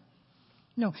 am I?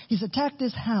 No, he's attacked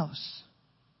this house.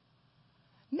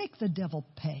 Make the devil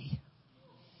pay.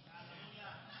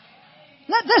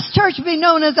 Let this church be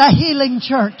known as a healing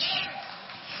church.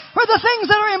 Where the things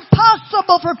that are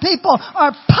impossible for people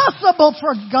are possible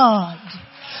for God.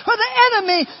 Where the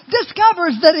enemy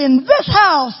discovers that in this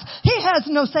house, he has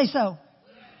no say-so.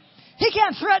 He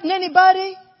can't threaten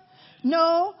anybody.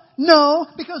 No,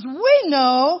 because we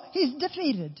know he's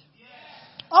defeated.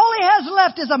 All he has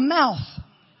left is a mouth.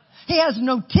 He has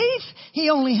no teeth. He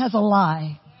only has a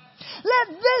lie.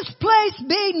 Let this place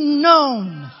be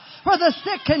known where the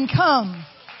sick can come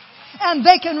and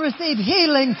they can receive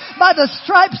healing by the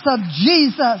stripes of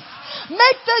Jesus.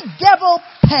 Make the devil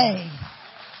pay.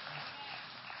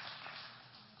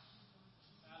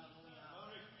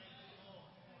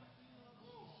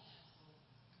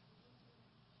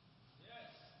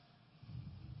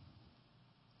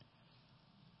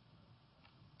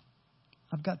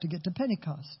 I've got to get to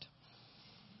Pentecost.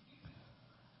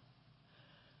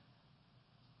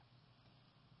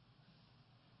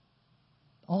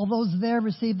 All those there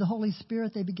received the Holy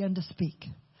Spirit. They began to speak.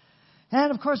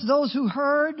 And, of course, those who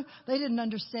heard, they didn't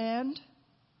understand.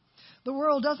 The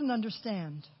world doesn't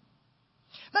understand.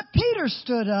 But Peter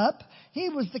stood up. He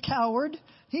was the coward.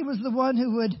 He was the one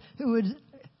who would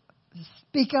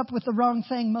speak up with the wrong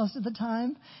thing most of the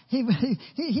time.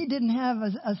 He didn't have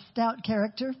a stout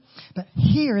character. But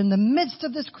here, in the midst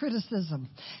of this criticism,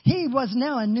 he was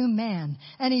now a new man.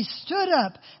 And he stood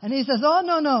up and he says, oh,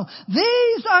 no.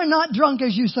 These are not drunk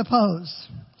as you suppose.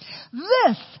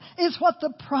 This is what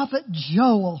the prophet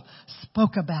Joel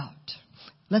spoke about.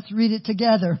 Let's read it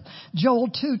together. Joel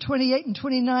 2:28 and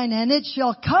 29. And it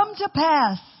shall come to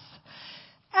pass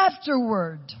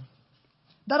afterward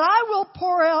that I will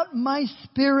pour out my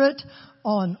Spirit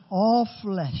on all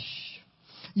flesh.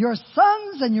 Your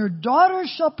sons and your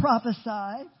daughters shall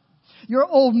prophesy. Your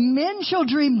old men shall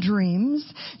dream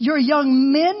dreams. Your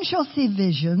young men shall see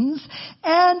visions.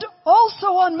 And also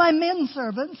on my men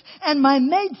servants and my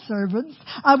maid servants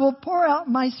I will pour out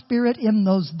my Spirit in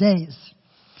those days.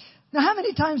 Now, how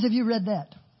many times have you read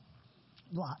that?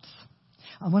 Lots.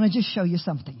 I want to just show you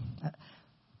something.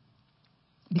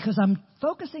 Because I'm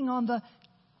focusing on the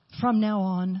from now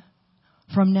on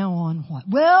what?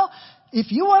 Well,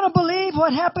 if you want to believe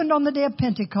what happened on the day of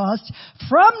Pentecost,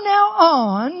 from now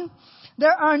on,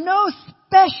 there are no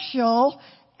special,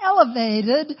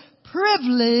 elevated,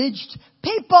 privileged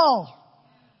people.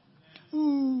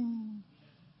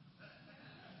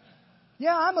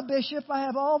 Yeah, I'm a bishop. I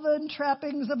have all the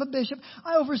trappings of a bishop.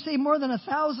 I oversee more than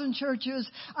 1,000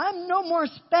 churches. I'm no more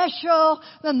special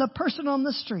than the person on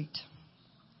the street.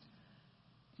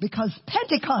 Because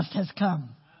Pentecost has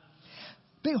come.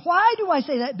 Why do I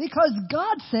say that? Because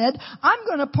God said, I'm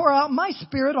going to pour out my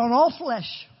Spirit on all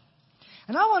flesh.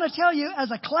 And I want to tell you, as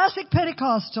a classic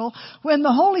Pentecostal, when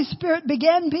the Holy Spirit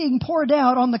began being poured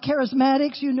out on the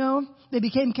charismatics, you know, they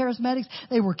became charismatics.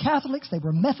 They were Catholics, they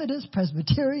were Methodist,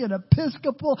 Presbyterian,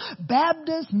 Episcopal,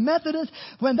 Baptist, Methodist.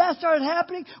 When that started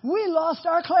happening, we lost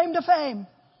our claim to fame.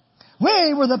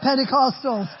 We were the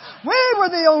Pentecostals. We were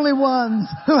the only ones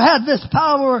who had this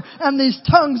power and these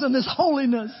tongues and this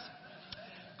holiness.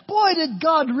 Boy, did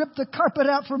God rip the carpet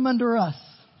out from under us.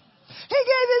 He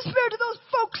gave His Spirit to those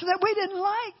folks that we didn't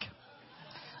like.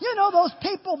 You know, those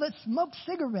people that smoke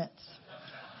cigarettes.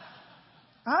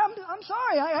 I'm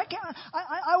sorry.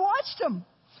 I watched them.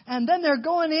 And then they're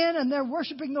going in and they're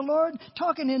worshiping the Lord,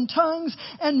 talking in tongues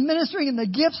and ministering in the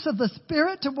gifts of the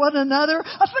Spirit to one another.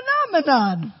 A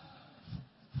phenomenon.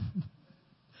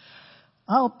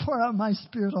 I'll pour out my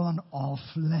Spirit on all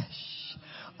flesh.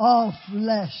 All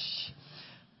flesh.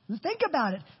 Think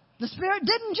about it. The Spirit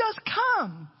didn't just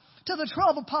come to the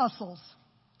 12 apostles.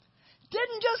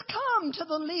 Didn't just come to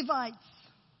the Levites.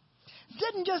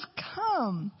 Didn't just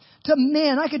come to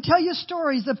men. I could tell you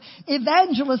stories of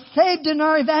evangelists saved in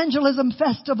our evangelism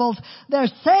festivals. They're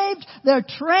saved, they're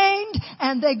trained,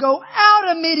 and they go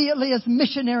out immediately as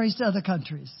missionaries to other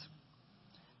countries.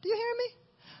 Do you hear me?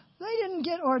 They didn't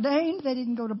get ordained. They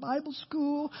didn't go to Bible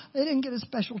school. They didn't get a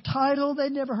special title. They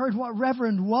never heard what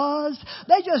reverend was.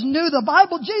 They just knew the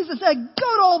Bible. Jesus said,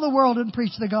 go to all the world and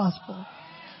preach the gospel.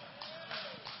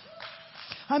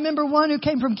 I remember one who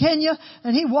came from Kenya,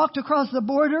 and he walked across the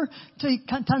border to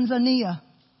Tanzania.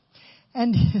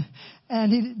 And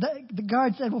the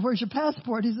guard said, well, where's your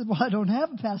passport? He said, well, I don't have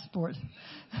a passport.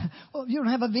 Well, you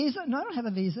don't have a visa? No, I don't have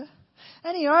a visa.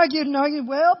 And he argued and argued.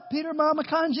 Well, Peter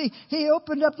Mamakanji, he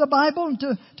opened up the Bible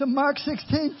to Mark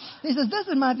 16. He says, this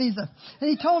is my visa. And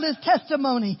he told his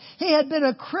testimony. He had been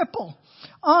a cripple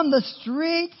on the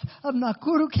streets of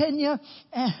Nakuru, Kenya.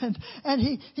 And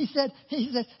he said,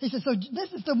 so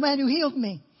this is the man who healed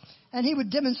me. And he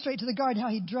would demonstrate to the guard how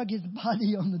he drug his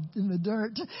body in the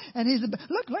dirt. And he said,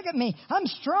 look at me. I'm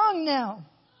strong now.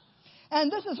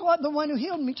 And this is what the one who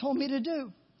healed me told me to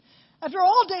do. After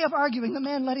all day of arguing, the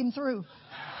man let him through.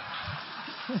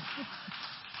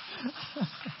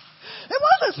 It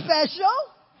wasn't special.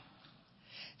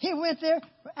 He went there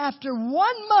after 1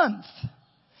 month.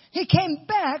 He came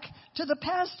back to the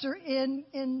pastor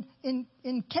in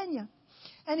Kenya.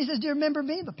 And he says, do you remember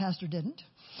me? The pastor didn't.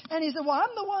 And he said, well,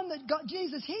 I'm the one that got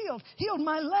Jesus healed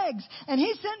my legs. And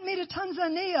he sent me to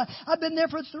Tanzania. I've been there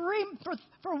for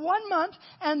 1 month.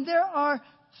 And there are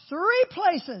 3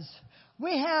 places.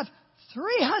 We have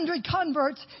 300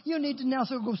 converts. You need to now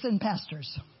go send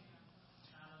pastors.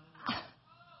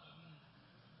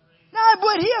 Now,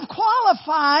 would he have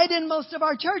qualified in most of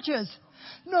our churches?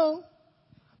 No.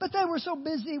 But they were so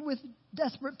busy with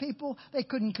desperate people, they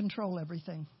couldn't control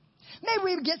everything. Maybe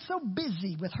we get so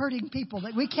busy with hurting people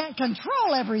that we can't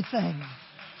control everything.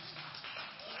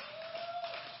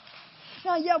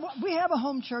 Now, yeah, we have a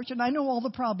home church, and I know all the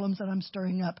problems that I'm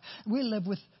stirring up. They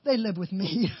live with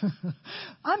me.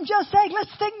 I'm just saying,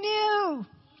 let's think new.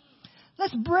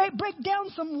 Let's break down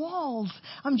some walls.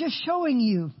 I'm just showing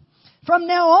you. From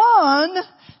now on,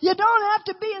 you don't have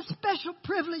to be a special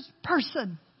privileged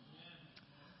person.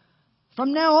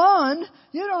 From now on,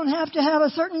 you don't have to have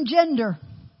a certain gender.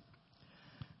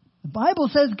 The Bible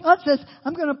says, God says,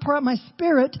 I'm going to pour out my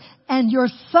Spirit, and your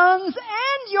sons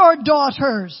and your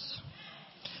daughters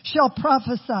shall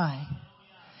prophesy.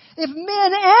 If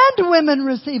men and women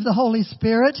receive the Holy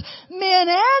Spirit, men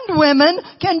and women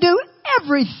can do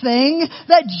everything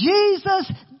that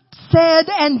Jesus said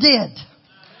and did.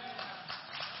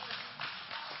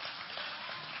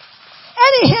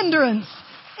 Any hindrance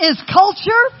is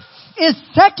culture, is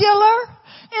secular,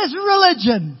 is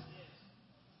religion.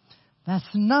 That's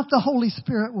not the Holy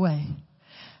Spirit way.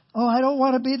 Oh, I don't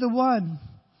want to be the one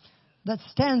that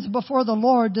stands before the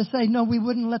Lord to say, no, we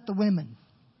wouldn't let the women.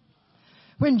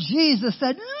 When Jesus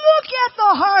said, look at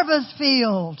the harvest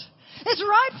field. It's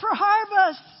ripe for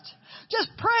harvest. Just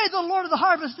pray the Lord of the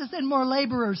harvest to send more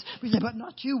laborers. We say, but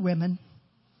not you women.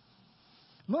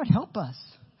 Lord, help us.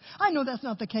 I know that's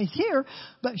not the case here,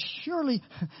 but surely,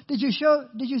 did you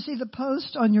see the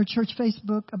post on your church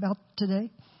Facebook about today?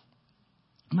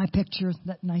 My picture,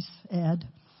 that nice ad.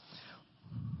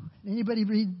 Anybody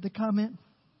read the comment?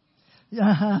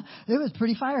 Yeah, it was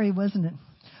pretty fiery, wasn't it?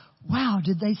 Wow,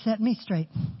 did they set me straight?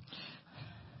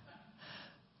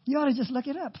 You ought to just look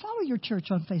it up. Follow your church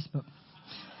on Facebook.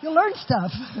 You'll learn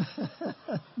stuff.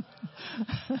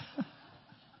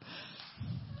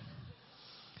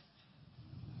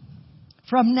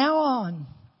 From now on,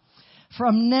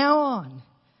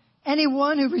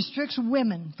 Anyone who restricts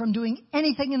women from doing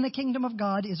anything in the kingdom of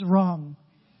God is wrong.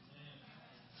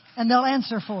 And they'll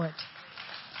answer for it.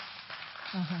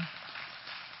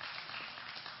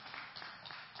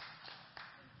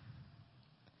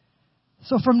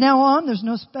 So from now on, there's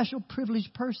no special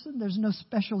privileged person. There's no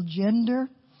special gender.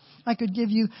 I could give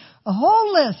you a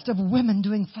whole list of women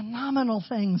doing phenomenal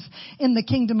things in the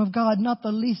kingdom of God, not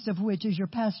the least of which is your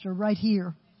pastor right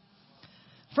here.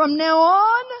 From now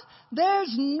on,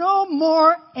 there's no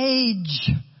more age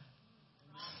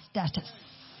status.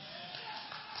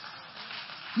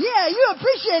 Yeah, you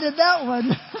appreciated that one.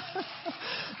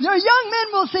 Your young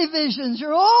men will see visions.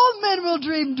 Your old men will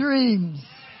dream dreams.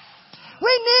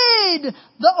 We need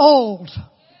the old.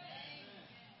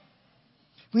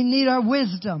 We need our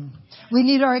wisdom. We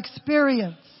need our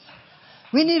experience.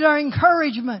 We need our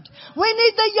encouragement. We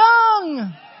need the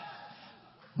young.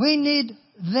 We need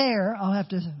their, I'll have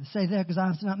to say their because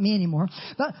it's not me anymore,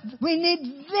 but we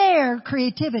need their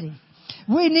creativity.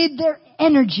 We need their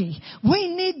energy.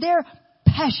 We need their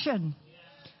passion.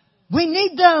 We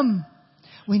need them.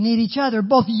 We need each other.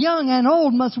 Both young and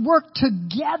old must work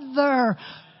together.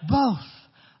 Both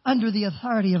under the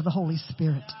authority of the Holy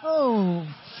Spirit. Oh,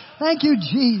 thank you,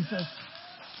 Jesus.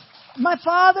 My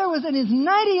father was in his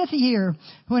 90th year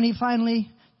when he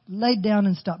finally laid down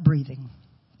and stopped breathing.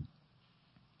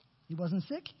 He wasn't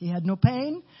sick. He had no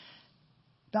pain.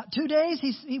 About 2 days,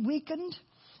 he weakened,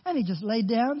 and he just laid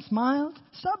down, smiled,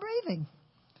 stopped breathing.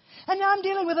 And now I'm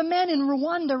dealing with a man in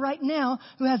Rwanda right now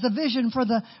who has a vision for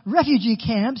the refugee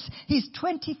camps. He's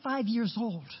 25 years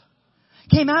old.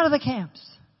 Came out of the camps.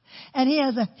 And he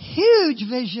has a huge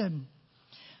vision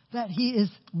that he is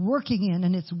working in,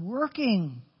 and it's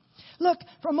working. Look,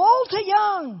 from old to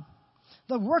young,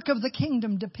 the work of the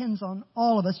kingdom depends on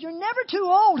all of us. You're never too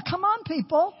old. Come on,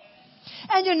 people.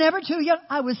 And you're never too young.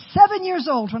 I was 7 years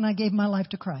old when I gave my life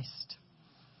to Christ.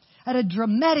 I had a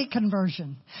dramatic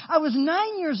conversion. I was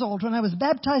 9 years old when I was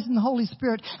baptized in the Holy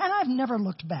Spirit, and I've never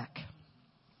looked back.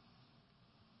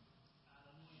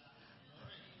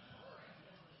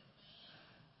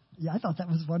 Yeah, I thought that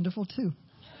was wonderful too.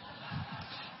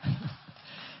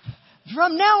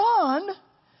 From now on,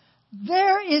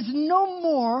 there is no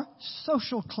more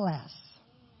social class.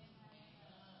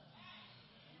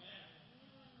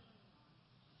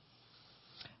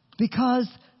 Because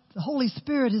the Holy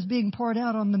Spirit is being poured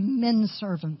out on the men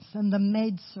servants and the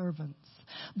maid servants,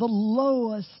 the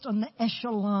lowest on the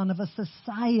echelon of a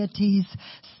society's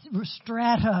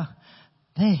strata.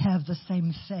 They have the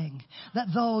same thing that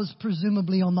those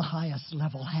presumably on the highest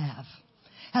level have.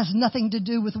 Has nothing to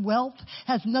do with wealth,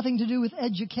 has nothing to do with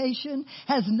education,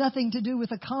 has nothing to do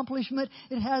with accomplishment.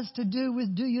 It has to do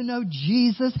with, do you know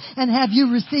Jesus, and have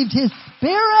you received His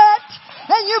Spirit?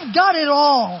 And you've got it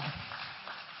all.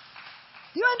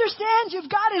 You understand?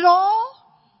 You've got it all.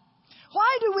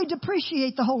 Why do we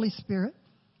depreciate the Holy Spirit?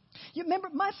 You remember,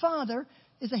 my father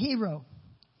is a hero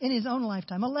in his own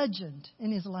lifetime, a legend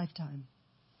in his lifetime.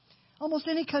 Almost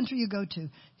any country you go to,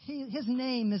 his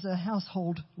name is a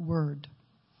household word.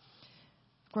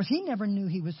 Of course, he never knew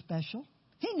he was special.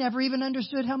 He never even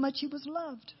understood how much he was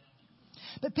loved.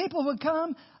 But people would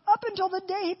come, up until the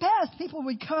day he passed, people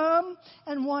would come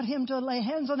and want him to lay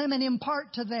hands on them and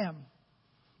impart to them.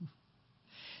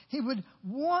 He would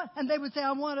want, and they would say,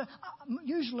 I want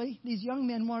usually these young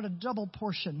men want a double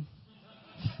portion.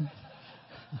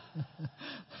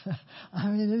 I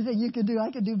mean, anything you can do,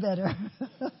 I could do better.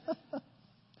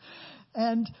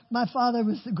 And my father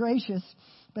was gracious,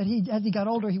 but as he got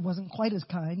older, he wasn't quite as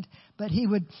kind. But he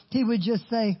would just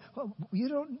say, well, you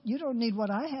don't need what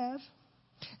I have.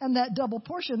 And that double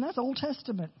portion, that's Old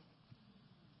Testament.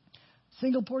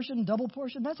 Single portion, double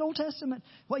portion, that's Old Testament.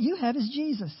 What you have is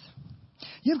Jesus.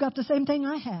 You've got the same thing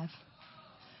I have.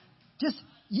 Just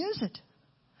use it.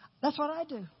 That's what I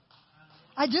do.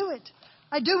 I do it.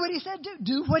 I do what He said do.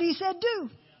 Do what He said do.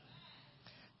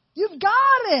 You've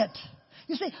got it.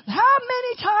 You say, how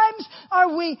many times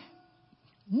are we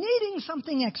needing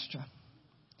something extra?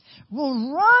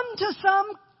 We'll run to some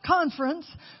conference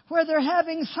where they're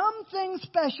having something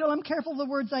special. I'm careful the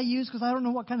words I use because I don't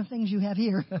know what kind of things you have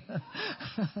here.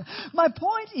 My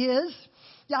point is,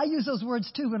 yeah, I use those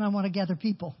words too when I want to gather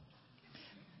people.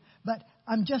 But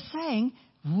I'm just saying,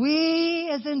 we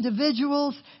as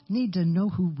individuals need to know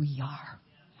who we are.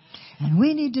 And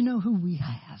we need to know who we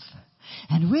have.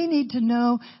 And we need to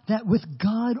know that with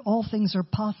God all things are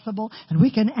possible. And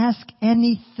we can ask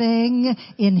anything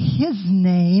in His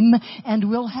name and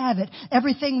we'll have it.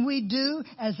 Everything we do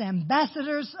as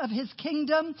ambassadors of His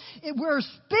kingdom, we're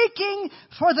speaking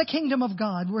for the kingdom of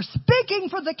God. We're speaking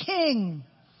for the King.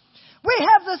 We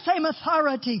have the same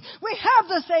authority. We have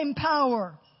the same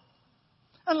power.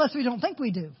 unless we don't think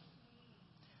we do.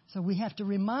 So we have to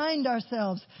remind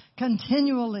ourselves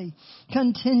continually.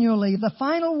 The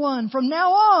final one, from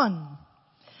now on,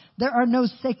 there are no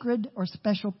sacred or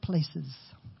special places.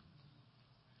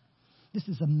 This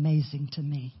is amazing to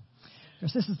me.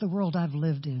 Because this is the world I've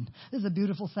lived in. This is a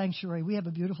beautiful sanctuary. We have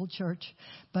a beautiful church.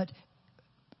 But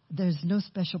there's no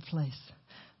special place.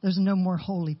 There's no more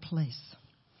holy place.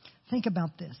 Think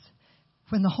about this.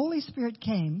 When the Holy Spirit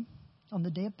came on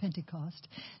the day of Pentecost,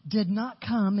 did not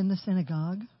come in the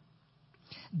synagogue,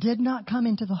 did not come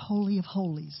into the Holy of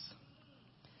Holies.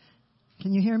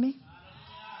 Can you hear me?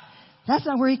 That's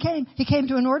not where he came. He came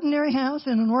to an ordinary house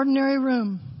in an ordinary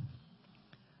room.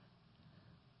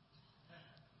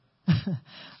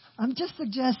 I'm just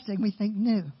suggesting we think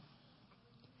new.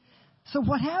 So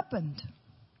what happened?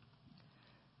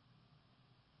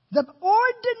 The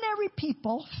ordinary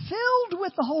people filled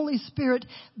with the Holy Spirit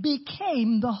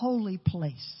became the holy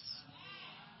place.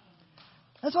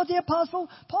 That's what the Apostle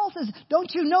Paul says.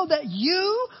 Don't you know that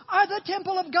you are the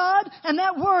temple of God? And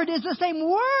that word is the same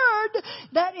word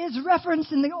that is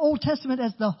referenced in the Old Testament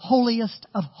as the holiest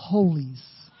of holies.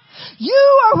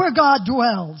 You are where God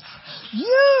dwells.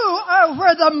 You are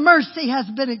where the mercy has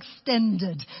been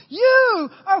extended. You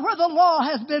are where the law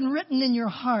has been written in your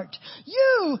heart.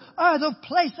 You are the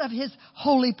place of His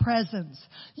holy presence.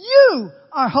 You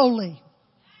are holy.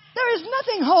 There is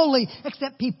nothing holy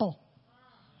except people.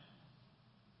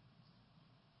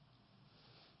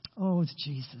 Oh,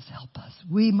 Jesus, help us.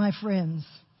 We, my friends,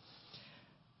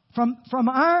 from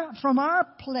our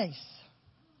place,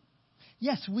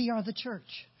 yes, we are the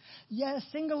church. Yes,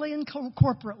 singly and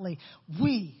corporately,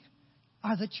 we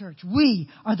are the church. We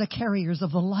are the carriers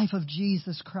of the life of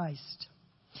Jesus Christ.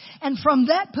 And from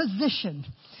that position,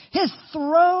 His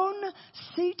throne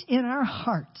seat in our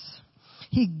hearts,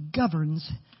 He governs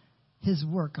His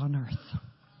work on earth.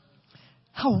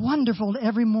 How wonderful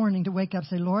every morning to wake up and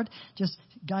say, Lord, just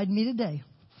guide me today.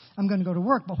 I'm going to go to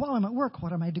work, but while I'm at work,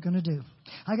 what am I going to do?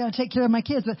 I got to take care of my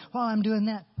kids, but while I'm doing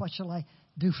that, what shall I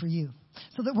do for you?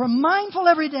 So that we're mindful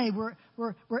every day.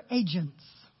 We're agents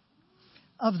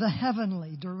of the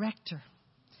heavenly director.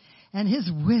 And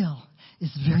His will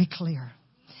is very clear.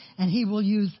 And He will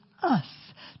use us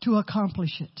to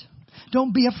accomplish it.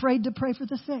 Don't be afraid to pray for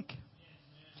the sick.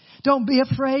 Don't be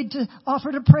afraid to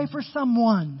offer to pray for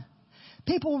someone.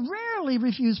 People rarely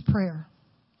refuse prayer.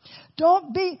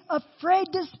 Don't be afraid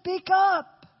to speak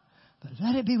up. But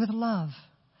let it be with love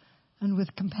and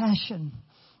with compassion.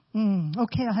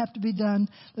 Okay, I have to be done.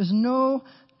 There's no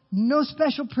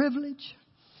special privilege,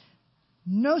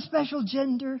 no special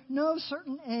gender, no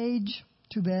certain age.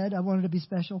 Too bad, I wanted to be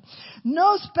special.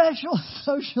 No special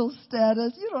social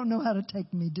status. You don't know how to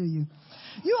take me, do you?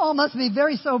 You all must be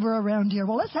very sober around here.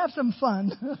 Well, let's have some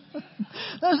fun.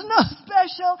 There's no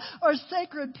special or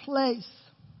sacred place.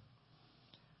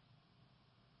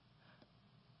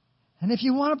 And if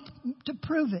you want to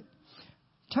prove it,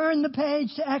 turn the page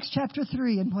to Acts chapter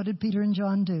 3. And what did Peter and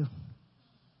John do?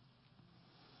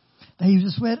 They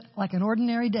just went like an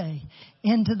ordinary day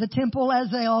into the temple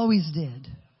as they always did.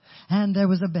 And there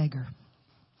was a beggar.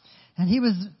 And he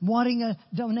was wanting a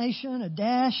donation, a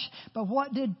dash. But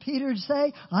what did Peter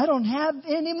say? I don't have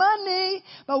any money,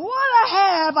 but what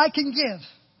I have, I can give.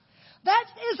 That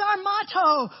is our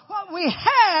motto. What we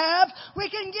have, we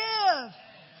can give.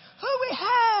 Who we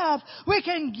have, we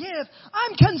can give.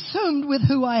 I'm consumed with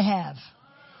who I have.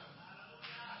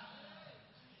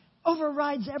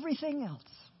 Overrides everything else.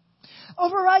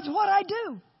 Overrides what I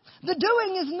do. The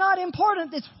doing is not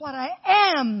important. It's what I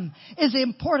am is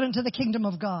important to the kingdom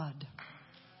of God.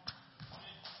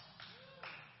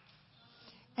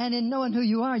 And in knowing who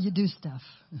you are, you do stuff.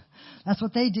 That's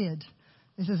what they did.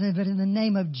 They said, but in the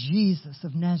name of Jesus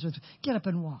of Nazareth, get up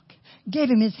and walk. Gave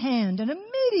him his hand, and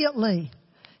immediately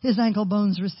his ankle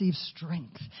bones received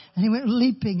strength. And he went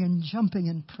leaping and jumping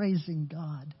and praising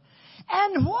God.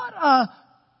 And what a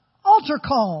altar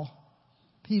call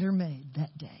Peter made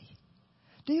that day.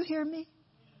 Do you hear me?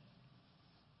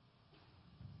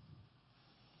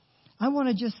 I want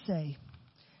to just say,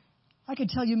 I could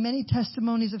tell you many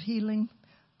testimonies of healing,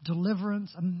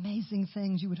 deliverance, amazing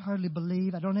things you would hardly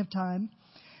believe. I don't have time.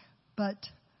 But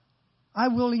I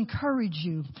will encourage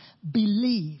you,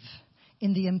 believe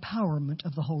in the empowerment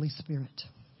of the Holy Spirit.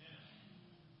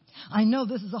 I know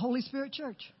this is a Holy Spirit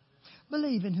church.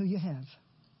 Believe in who you have.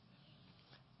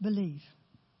 Believe.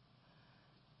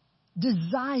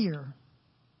 Desire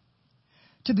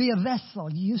to be a vessel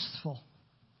useful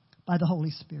by the Holy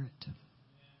Spirit.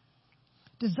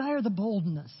 Desire the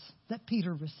boldness that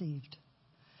Peter received.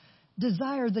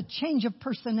 Desire the change of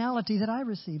personality that I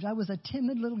received. I was a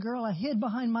timid little girl. I hid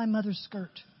behind my mother's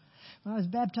skirt. When I was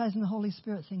baptized in the Holy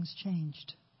Spirit, things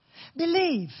changed.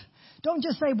 Believe. Don't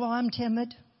just say, well, I'm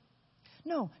timid.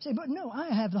 No. Say, but no, I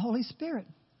have the Holy Spirit.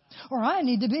 Or I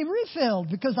need to be refilled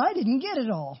because I didn't get it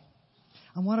all.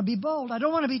 I want to be bold. I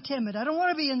don't want to be timid. I don't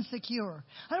want to be insecure.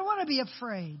 I don't want to be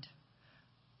afraid.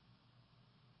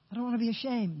 I don't want to be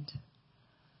ashamed.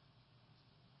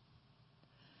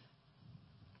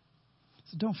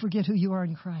 So don't forget who you are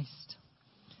in Christ.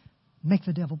 Make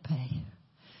the devil pay.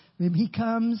 He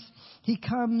comes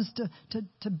to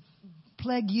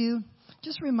plague you.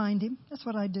 Just remind him. That's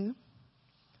what I do.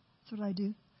 That's what I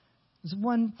do.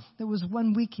 There was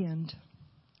one weekend.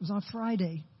 It was on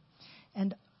Friday.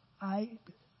 And I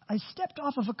stepped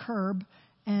off of a curb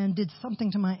and did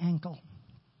something to my ankle.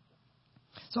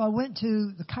 So I went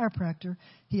to the chiropractor.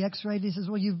 He x-rayed. He says,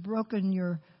 well, you've broken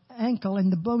your ankle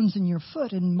and the bones in your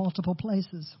foot in multiple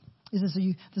places. He says,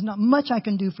 there's not much I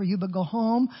can do for you, but go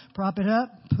home, prop it up,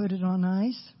 put it on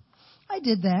ice. I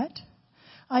did that.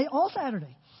 All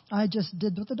Saturday, I just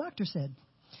did what the doctor said.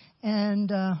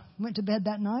 And went to bed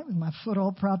that night with my foot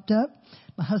all propped up.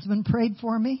 My husband prayed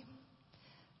for me.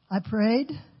 I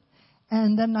prayed.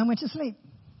 And then I went to sleep.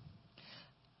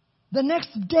 The next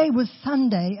day was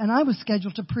Sunday, and I was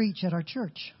scheduled to preach at our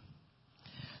church.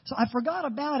 So I forgot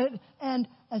about it, and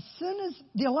as soon as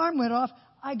the alarm went off,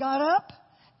 I got up,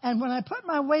 and when I put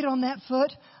my weight on that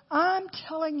foot, I'm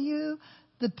telling you,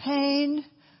 the pain,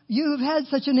 you've had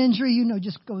such an injury,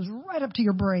 just goes right up to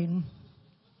your brain.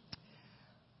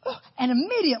 And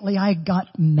immediately I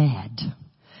got mad.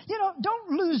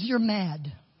 Don't lose your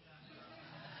mad.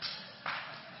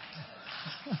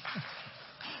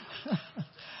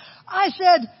 I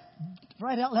said,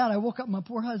 right out loud, I woke up my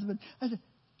poor husband. I said,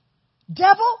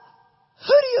 devil,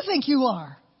 who do you think you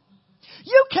are?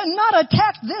 You cannot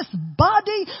attack this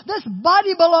body. This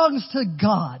body belongs to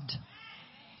God.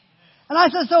 And I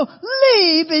said, so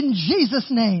leave in Jesus'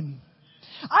 name.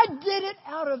 I did it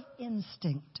out of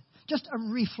instinct. Just a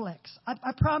reflex.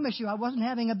 I promise you, I wasn't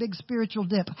having a big spiritual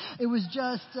dip. It was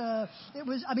just,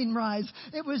 rise.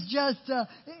 It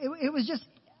was just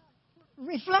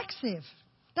reflexive.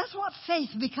 That's what faith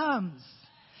becomes.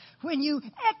 When you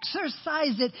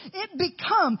exercise it, it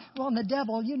becomes, and the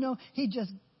devil, he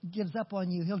just gives up on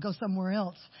you. He'll go somewhere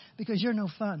else because you're no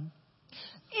fun.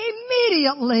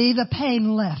 Immediately, the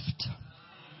pain left.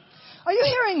 Are you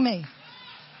hearing me?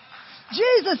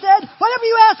 Jesus said, whatever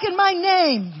you ask in my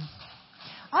name.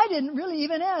 I didn't really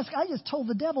even ask. I just told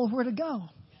the devil where to go.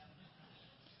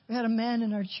 We had a man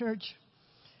in our church,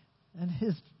 and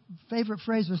his favorite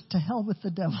phrase was, to hell with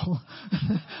the devil.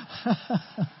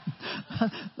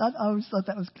 I always thought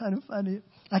that was kind of funny.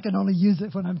 I can only use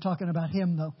it when I'm talking about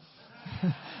him, though.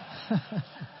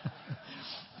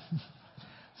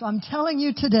 So I'm telling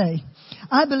you today,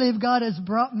 I believe God has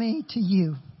brought me to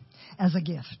you as a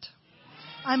gift.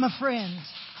 I'm a friend.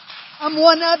 I'm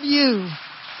one of you.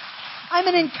 I'm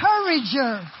an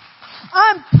encourager.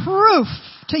 I'm proof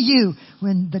to you.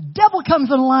 When the devil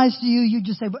comes and lies to you, you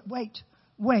just say, wait.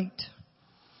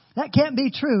 That can't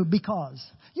be true because.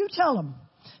 You tell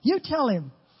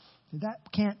him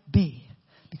that can't be.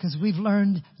 Because we've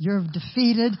learned you're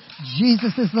defeated.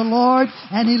 Jesus is the Lord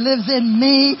and He lives in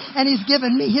me and He's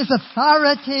given me His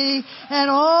authority and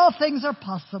all things are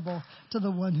possible to the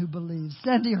one who believes.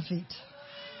 Stand to your feet.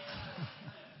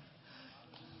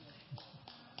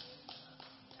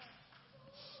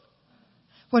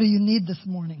 What do you need this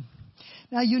morning?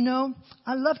 Now,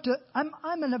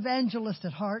 I'm an evangelist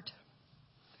at heart,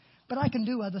 but I can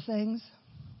do other things.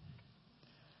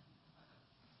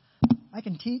 I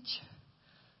can teach.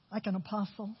 I can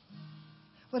apostle.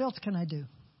 What else can I do?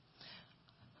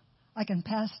 I can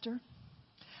pastor.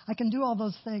 I can do all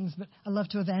those things, but I love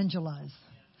to evangelize.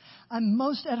 I'm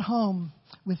most at home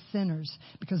with sinners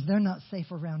because they're not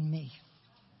safe around me.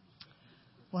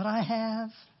 What I have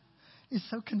is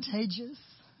so contagious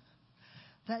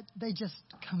that they just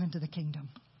come into the kingdom.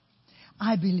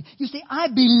 I believe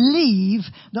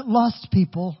that lost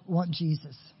people want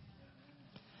Jesus.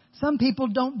 Some people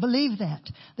don't believe that.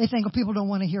 They think, people don't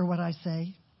want to hear what I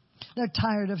say. They're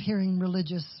tired of hearing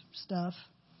religious stuff.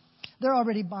 They're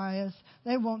already biased.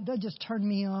 They'll just turn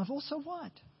me off. Well, so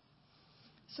what?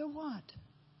 So what?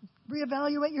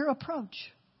 Reevaluate your approach.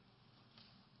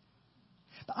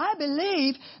 But I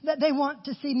believe that they want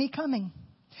to see me coming.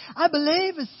 I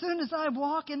believe as soon as I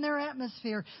walk in their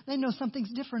atmosphere, they know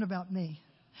something's different about me.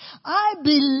 I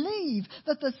believe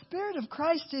that the Spirit of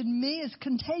Christ in me is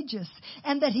contagious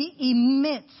and that He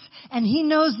emits and He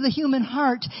knows the human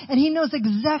heart and He knows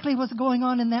exactly what's going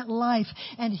on in that life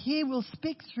and He will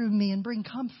speak through me and bring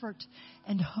comfort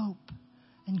and hope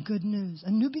and good news,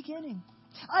 a new beginning.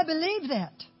 I believe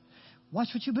that. Watch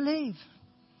what you believe.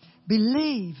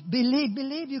 Believe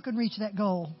you can reach that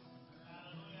goal.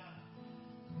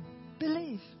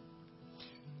 Believe.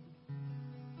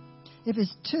 If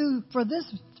it's 2 for this,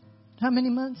 how many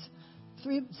months?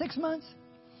 6 months?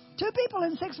 2 people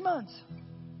in 6 months.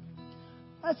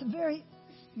 That's very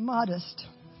modest.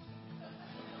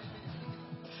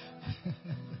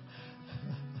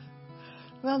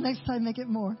 Well, next time make it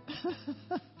more.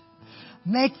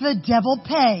 Make the devil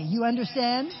pay. You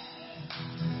understand?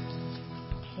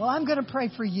 Well, I'm going to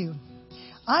pray for you.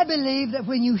 I believe that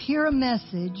when you hear a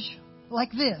message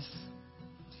like this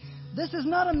is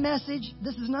not a message,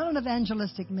 this is not an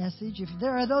evangelistic message. If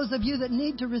there are those of you that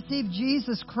need to receive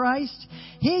Jesus Christ,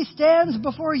 He stands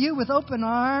before you with open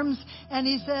arms and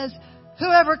He says,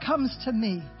 whoever comes to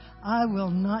me, I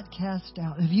will not cast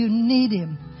out. If you need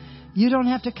Him, you don't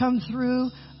have to come through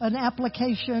an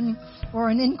application or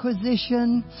an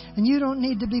inquisition, and you don't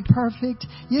need to be perfect.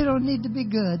 You don't need to be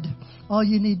good. All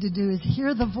you need to do is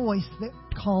hear the voice that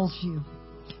calls you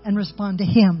and respond to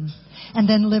Him, and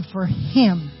then live for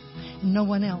Him and no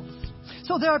one else.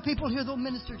 So there are people here that will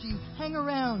minister to you. Hang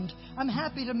around. I'm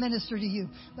happy to minister to you,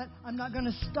 but I'm not going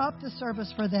to stop the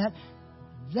service for that.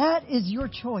 That is your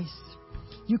choice.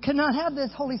 You cannot have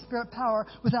this Holy Spirit power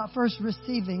without first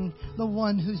receiving the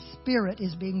one whose Spirit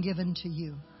is being given to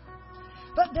you.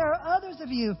 But there are others of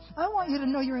you, I want you to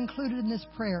know you're included in this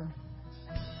prayer.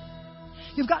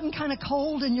 You've gotten kind of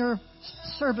cold in your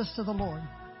service to the Lord.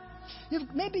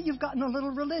 Maybe you've gotten a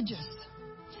little religious.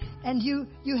 And you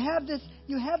have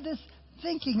this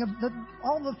thinking of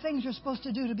all the things you're supposed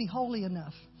to do to be holy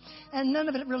enough. And none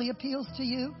of it really appeals to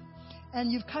you.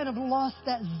 And you've kind of lost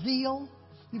that zeal.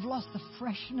 You've lost the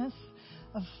freshness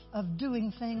of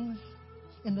doing things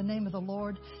in the name of the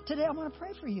Lord. Today I want to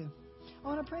pray for you. I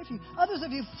want to pray for you. Others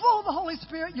of you, full of the Holy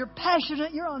Spirit, you're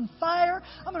passionate, you're on fire.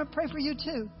 I'm going to pray for you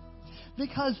too.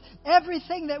 Because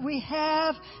everything that we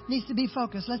have needs to be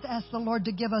focused. Let's ask the Lord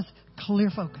to give us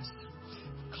clear focus.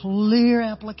 Clear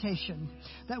application.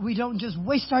 That we don't just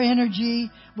waste our energy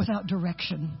without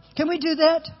direction. Can we do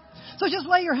that? So just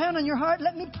lay your hand on your heart.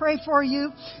 Let me pray for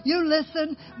you. You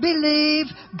listen, believe.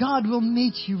 God will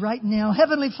meet you right now.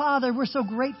 Heavenly Father, we're so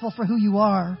grateful for who you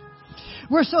are.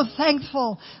 We're so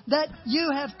thankful that you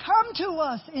have come to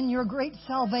us in your great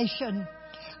salvation.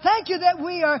 Thank you that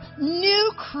we are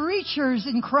new creatures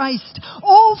in Christ.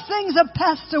 Old things have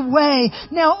passed away.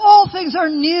 Now all things are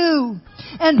new.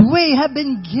 And we have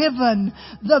been given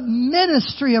the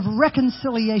ministry of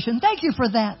reconciliation. Thank you for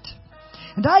that.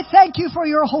 And I thank you for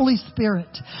your Holy Spirit.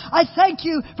 I thank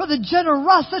you for the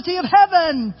generosity of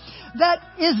heaven that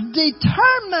is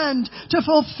determined to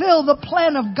fulfill the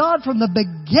plan of God from the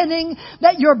beginning,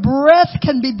 that your breath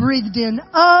can be breathed in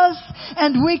us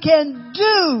and we can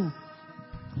do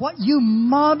what you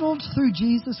modeled through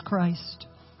Jesus Christ.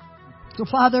 So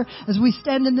Father, as we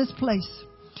stand in this place,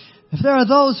 if there are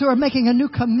those who are making a new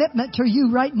commitment to you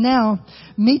right now,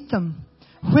 meet them.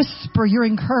 Whisper your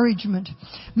encouragement.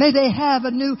 May they have a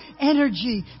new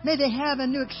energy. May they have a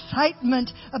new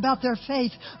excitement about their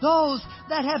faith. Those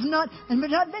that have not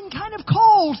been kind of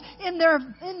cold in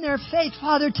their faith,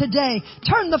 Father, today,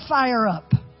 turn the fire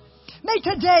up. May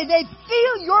today they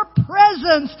feel your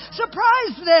presence.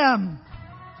 Surprise them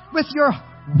with your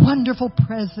wonderful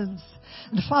presence.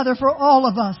 And Father, for all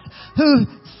of us who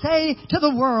say to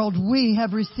the world, we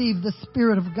have received the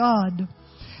Spirit of God.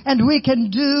 And we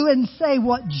can do and say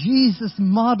what Jesus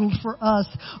modeled for us.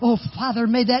 Oh, Father,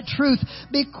 may that truth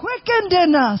be quickened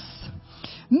in us.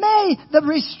 May the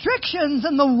restrictions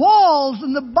and the walls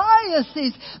and the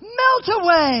biases melt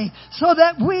away so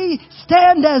that we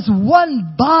stand as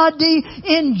one body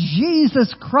in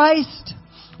Jesus Christ,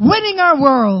 winning our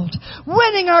world,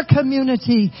 winning our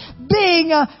community,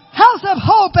 being a house of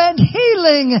hope and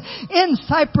healing in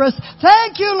Cypress.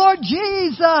 Thank you, Lord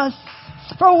Jesus,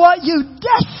 for what you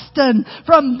destined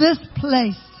from this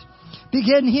place.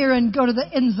 Begin here and go to the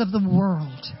ends of the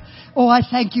world. Oh, I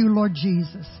thank you, Lord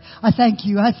Jesus. I thank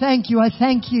you. I thank you. I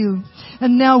thank you.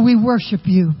 And now we worship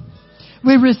you.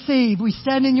 We receive. We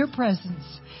stand in your presence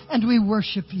and we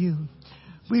worship you.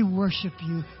 We worship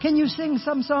you. Can you sing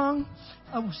some song?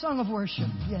 A song of worship.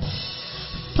 Yes.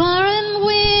 Fire and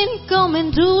wind, come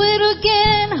and do it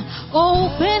again.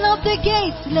 Open up the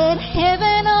gates, let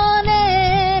heaven on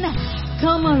in.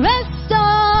 Come and rest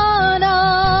on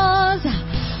us.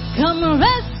 Come and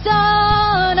rest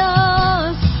on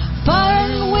us. Fire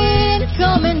and wind,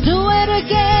 come and do it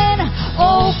again.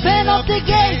 Open up the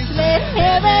gates, let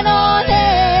heaven on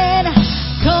in.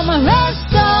 Come and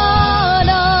rest on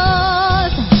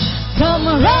us. Come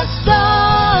and rest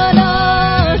on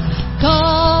us.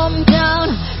 Come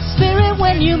down, Spirit,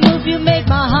 when you move, you make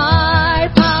my heart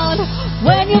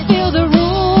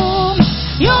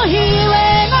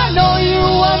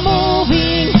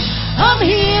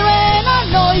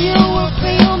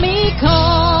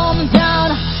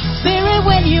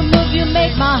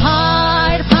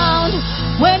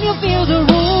fill the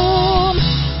room.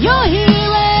 You're here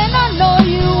and I know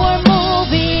you are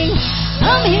moving.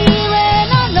 I'm here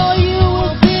and I know you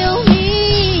will fill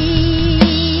me.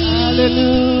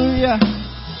 Hallelujah.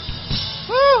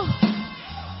 Woo.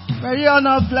 May you all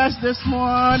not blessed this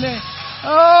morning.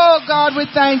 Oh God, we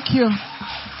thank you.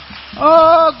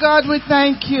 Oh God, we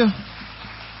thank you.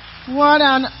 What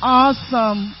an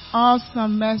awesome,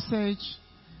 awesome message.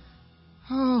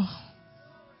 Oh,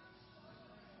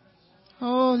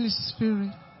 Holy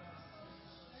Spirit.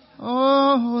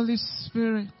 Oh, Holy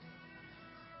Spirit.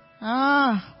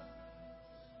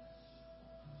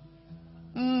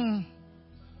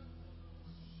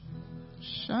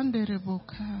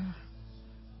 Shandereboka.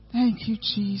 Thank you,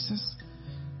 Jesus.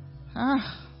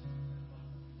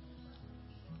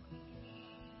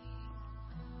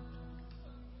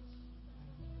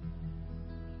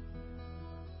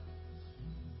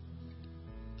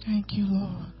 Thank you,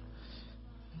 Lord.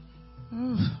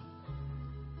 Oof.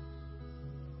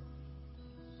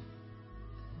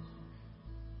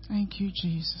 Thank you,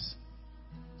 Jesus.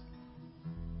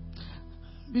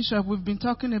 Bishop, we've been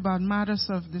talking about matters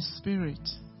of the Spirit.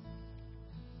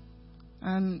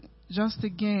 And just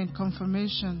again,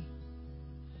 confirmation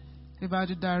about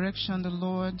the direction the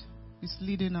Lord is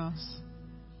leading us.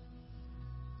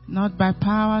 Not by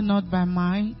power, not by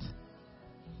might,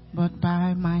 but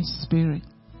by my Spirit.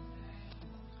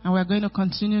 And we're going to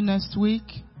continue next week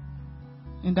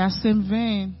in that same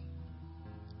vein.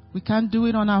 We can't do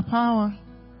it on our power.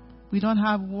 We don't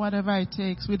have whatever it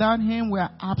takes. Without Him, we are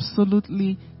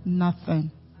absolutely nothing.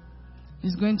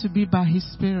 It's going to be by His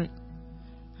Spirit.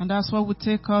 And that's what will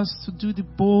take us to do the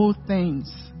bold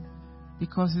things.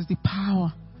 Because it's the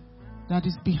power that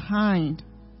is behind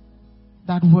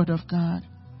that Word of God.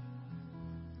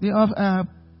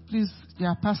 Please,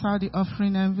 pass out the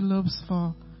offering envelopes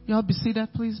for... Y'all be seated,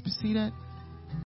 please be seated.